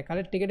एग्जाम होता है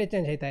खाली टिके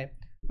चेंज होता है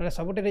ना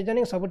सबुटी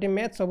reasoning सबुटी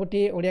math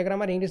सबुटी Odia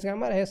grammar English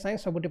grammar है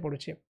साइंस सबुटी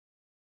पढ़ुचे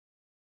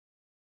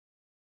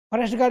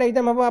फॉरेस्ट गार्ड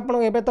एग्जाम हम आप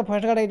तो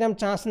फॉरेस्ट गार्ड एग्जाम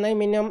चांस नहीं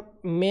मिनिमम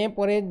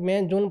मे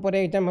जून पर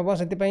एग्जाम हम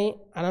से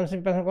आराम से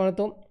प्रिपरेशन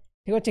करूँ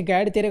ठीक अच्छे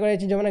गाइड तैयारी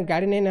जो मैंने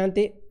गाड़ी नहीं ना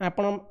आप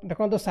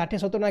देखो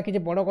 60-70 ना किसी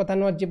बड़ कथा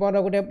नुह जीवन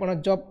गोटे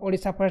जब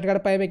ओडिशा फॉरेस्ट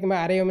गार्ड पाइबे कि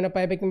आरएएम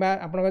पाइबे कि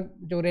आप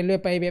जो रेलवे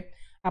पाइबे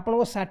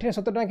आपको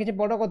 60-70 टाँग किसी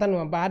बड़ कथा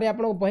नुह बाहर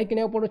आपको बही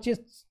किना पड़ू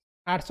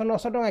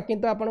 800-900 टଙ୍କା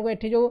किंतु आपको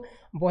ये जो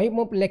बही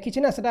मुझे लिखी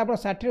ना आप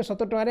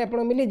 60-70 टଙ୍କା आप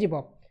मिलଯିव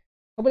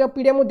सब जो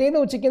पीडीएफ मुझे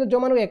देदे कि जो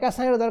मैं एका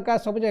सागर दरकार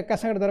सब जो एका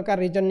सागर दरकार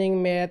रिजनिंग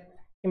मैथ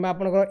कि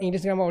आपंकर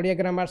इंग्लिश ग्रामर ओडिया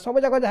ग्रामर सब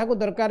जगह जहाँ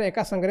दरकार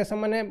एका संगे से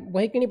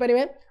बही किनी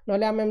पारे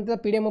ना आम एमती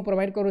पीडीएफ मुझे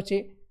प्रोवाइड करुच्ची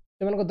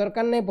जो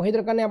दरकार नहीं बही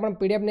दरकार नहीं आप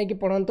पीडीएफ नहीं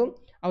पढ़ंतु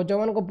आ जो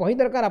मैं बही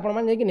दरकार आप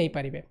नहीं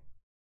पारे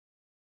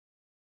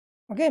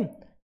ओके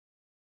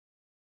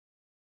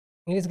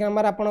इंग्लिश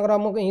ग्रामर आपंकर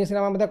मुझे इंग्लिश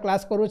ग्रामर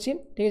क्लास करुच्ची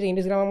ठीक है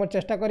इंग्लिश ग्रामर मुझे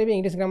चेष्टा करी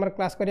इंग्लिश ग्रामर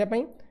क्लास करने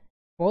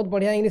बहुत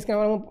बढ़िया इंग्लिश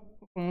ग्रामर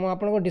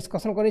मुझे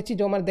डिस्कसन करी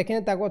जो मैंने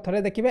देखे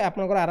थे देखिए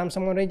आपंकर आराम से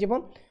मन रही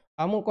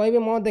कहि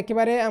मो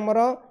देखारे आमर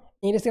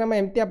इंग्लिश ग्रामर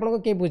एमती आपको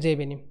कहीं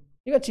बुझेबेनि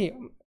ठीक अच्छे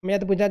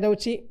मैथ बुझा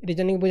जाऊँगी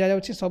रिजनिंग बुझा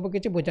जाऊँगी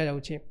सबकि बुझा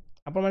जाऊँगी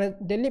आपने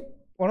डेली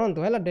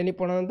पढ़ंतु है डेली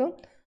पढ़ंतु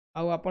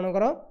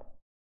आपंकर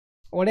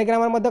ओडिया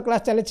ग्रामर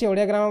क्लास चली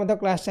ओडिया ग्रामर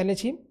क्लास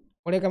चली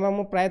ओडिया ग्रामर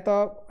मुझे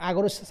प्रायतः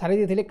आगु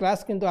सारी दी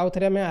क्लास किंतु आउ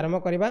थे आम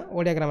आरंभ करवा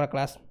ओडिया ग्रामर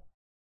क्लास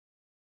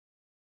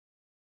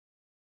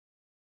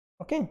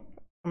ओके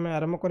आम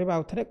आरंभ करवा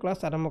आउ थे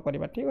क्लास आरंभ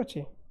करवा ठीक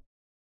अच्छे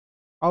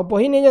आ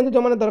बही नहीं जातु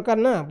जो मैंने दरकार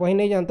ना बही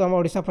नहीं जातु आम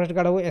ओडिशा फॉरेस्ट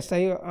गार्ड हो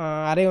एसआई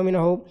आरएएम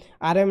हो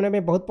आरएएम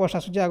में बहुत पोस्ट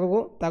आसूँ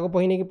आगू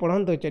बही नहीं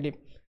पढ़ंतु एक्चुअली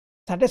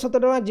 60-70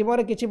 टଙ୍କା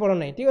जीवन किसी बड़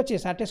नहीं ठीक अच्छे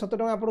 60-70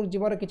 टଙ୍କା आप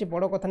जीवन किसी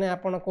बड़ कथा नहीं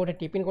आप कौटे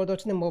टिफिन कर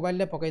दौरान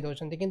मोबाइल पकई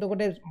दौरान किंतु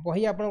गोटे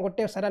बही आप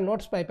गोटे सारा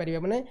नोट्स पाइपर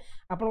मैंने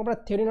आप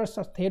थ्योरी नोट्स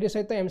थ्योरी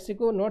सहित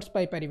एमसीक्यू नोट्स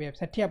पाइपर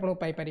से आपको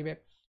पाइपर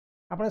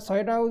आप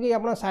 100 टଙ୍କା कि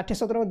आप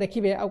 60-70 टଙ୍କା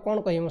देखिए आउ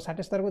कौन कह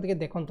 60-70 को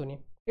देखुनी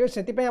ठीक है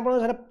से आप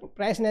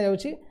प्राइस नि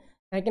जाऊँगी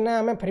कहीं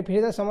आम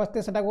फ्री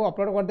समस्ते से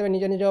अपलोड करदे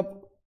निज निज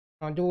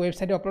जो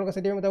वेबसाइट अपलोड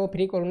कर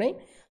फ्री करूना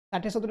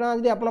 60-70 टଙ୍କା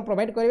जब आप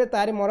प्रोवाइड करेंगे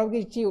तार मोर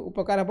किसी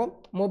उपकार हम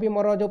मु भी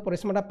मोर जो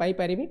परिश्रमटा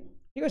पाइपर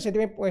ठीक अच्छे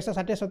से पैसा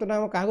 60-70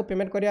 टका क्या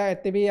पेमेंट करा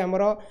एत भी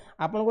आमर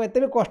आपको एत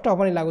भी कष्ट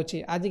हेनी लगुच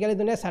आजिकल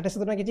दुनिया 60-70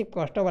 टका किसी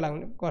कष्ट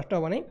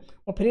हे नहीं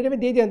वो फ्री भी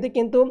दे दिखती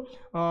कितु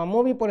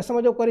मुझे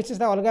परिश्रम जो कर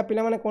अलग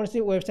पे कौन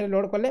सी वेबसाइट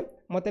लोड कले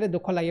मत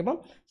दुख लगे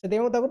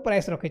से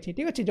प्राइस रखी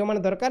ठीक अच्छे जो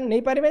मैंने दरकार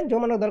नहीं पारे जो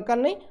मैंने दरकार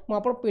नहीं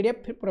मुझे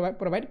PDF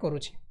प्रोवाइड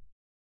करुँची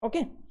ओके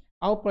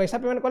आउ पैसा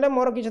पेमेंट कले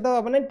मोर किसी तो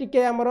हम टी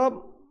आमर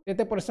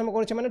जिते परिश्रम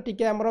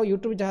कर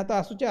यूट्यूब जहाँ तो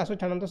आसू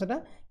छाण तो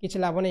किसी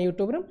लाभ नहीं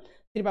यूट्यूब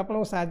सिर्फ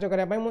आपको साहाय्य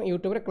करने मुझे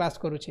यूट्यूब क्लास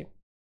करुँची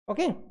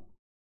ओके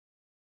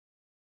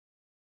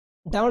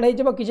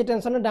डाउनलोड हो किसी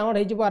टेंशन नहीं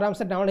डाउनलोड हो आराम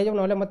से डाउनलोड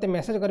हो ना मत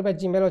मेसेज करेंगे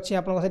जीमेल अच्छी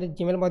आप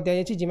जीमेल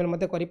दिखाई जीमेल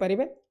मत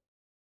करेंगे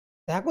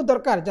जहाँ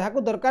दरकार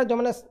जो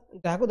मैंने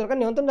जहाँ दरकार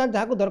नियंतु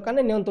जहाँ दरकार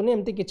नहीं नियंतु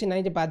एमती किसी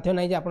ना बाध्य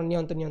ना आप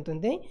नियंतु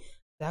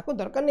जहाँ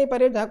दरकार नहीं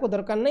पारे जहाँ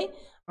दरकार नहीं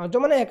जो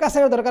मैंने एका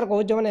सागर दरकार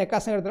कहूँ जो मैंने एका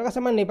सागर दरकार से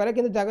नहीं पारे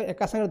कि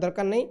एका सागर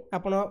दरकार नहीं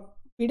आप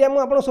PDF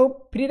मुझे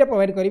सब फ्री रे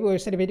प्रोवाइड करी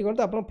वेबसाइट भेट कर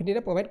तो फ्री रे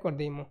प्रोवाइड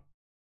करदे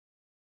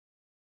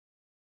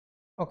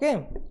ओके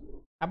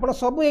आप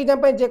सब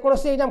exam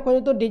जेकोसी exam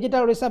खोजतु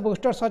digital Odisha book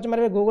store search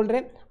मारे गूगल रे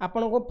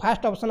आपको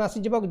fast option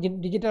आसीज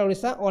digital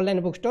Odisha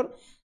online book store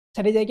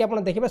छाड़ी जाकि आप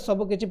देखिए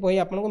सब किसी बही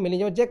आपको मिल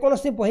जाए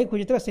जेकोसी बही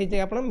खोजुवे से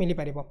जगह आप मिल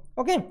पार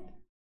ओके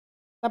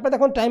तापर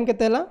देखो टाइम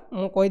केते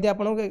मुझे कहीदे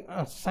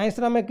आपको साइंस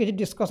आम किसी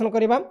डिस्कसन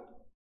करवा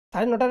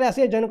 9:30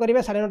 आसिए जॉइन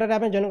करेंगे 9:30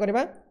 आम जॉइन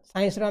करवा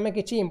साइंस आम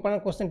किसी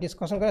इंपोर्टेंट क्वेश्चन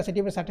डिस्कसन करा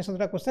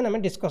 60-70 क्वेश्चन आम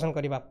डिस्कसन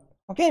करवा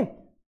ओके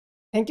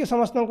थैंक यू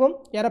समस्त को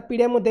यार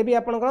PDF मुझे देवी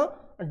आप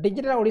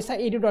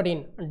digitalorisha.edu.in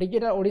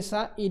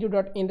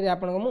digitalorisha.edu.in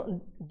आपको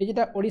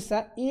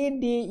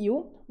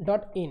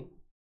digitalorisha.edu.in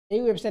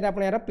यही वेबसाइट आप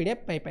यार PDF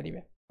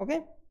Piper okay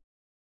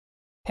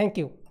thank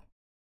you.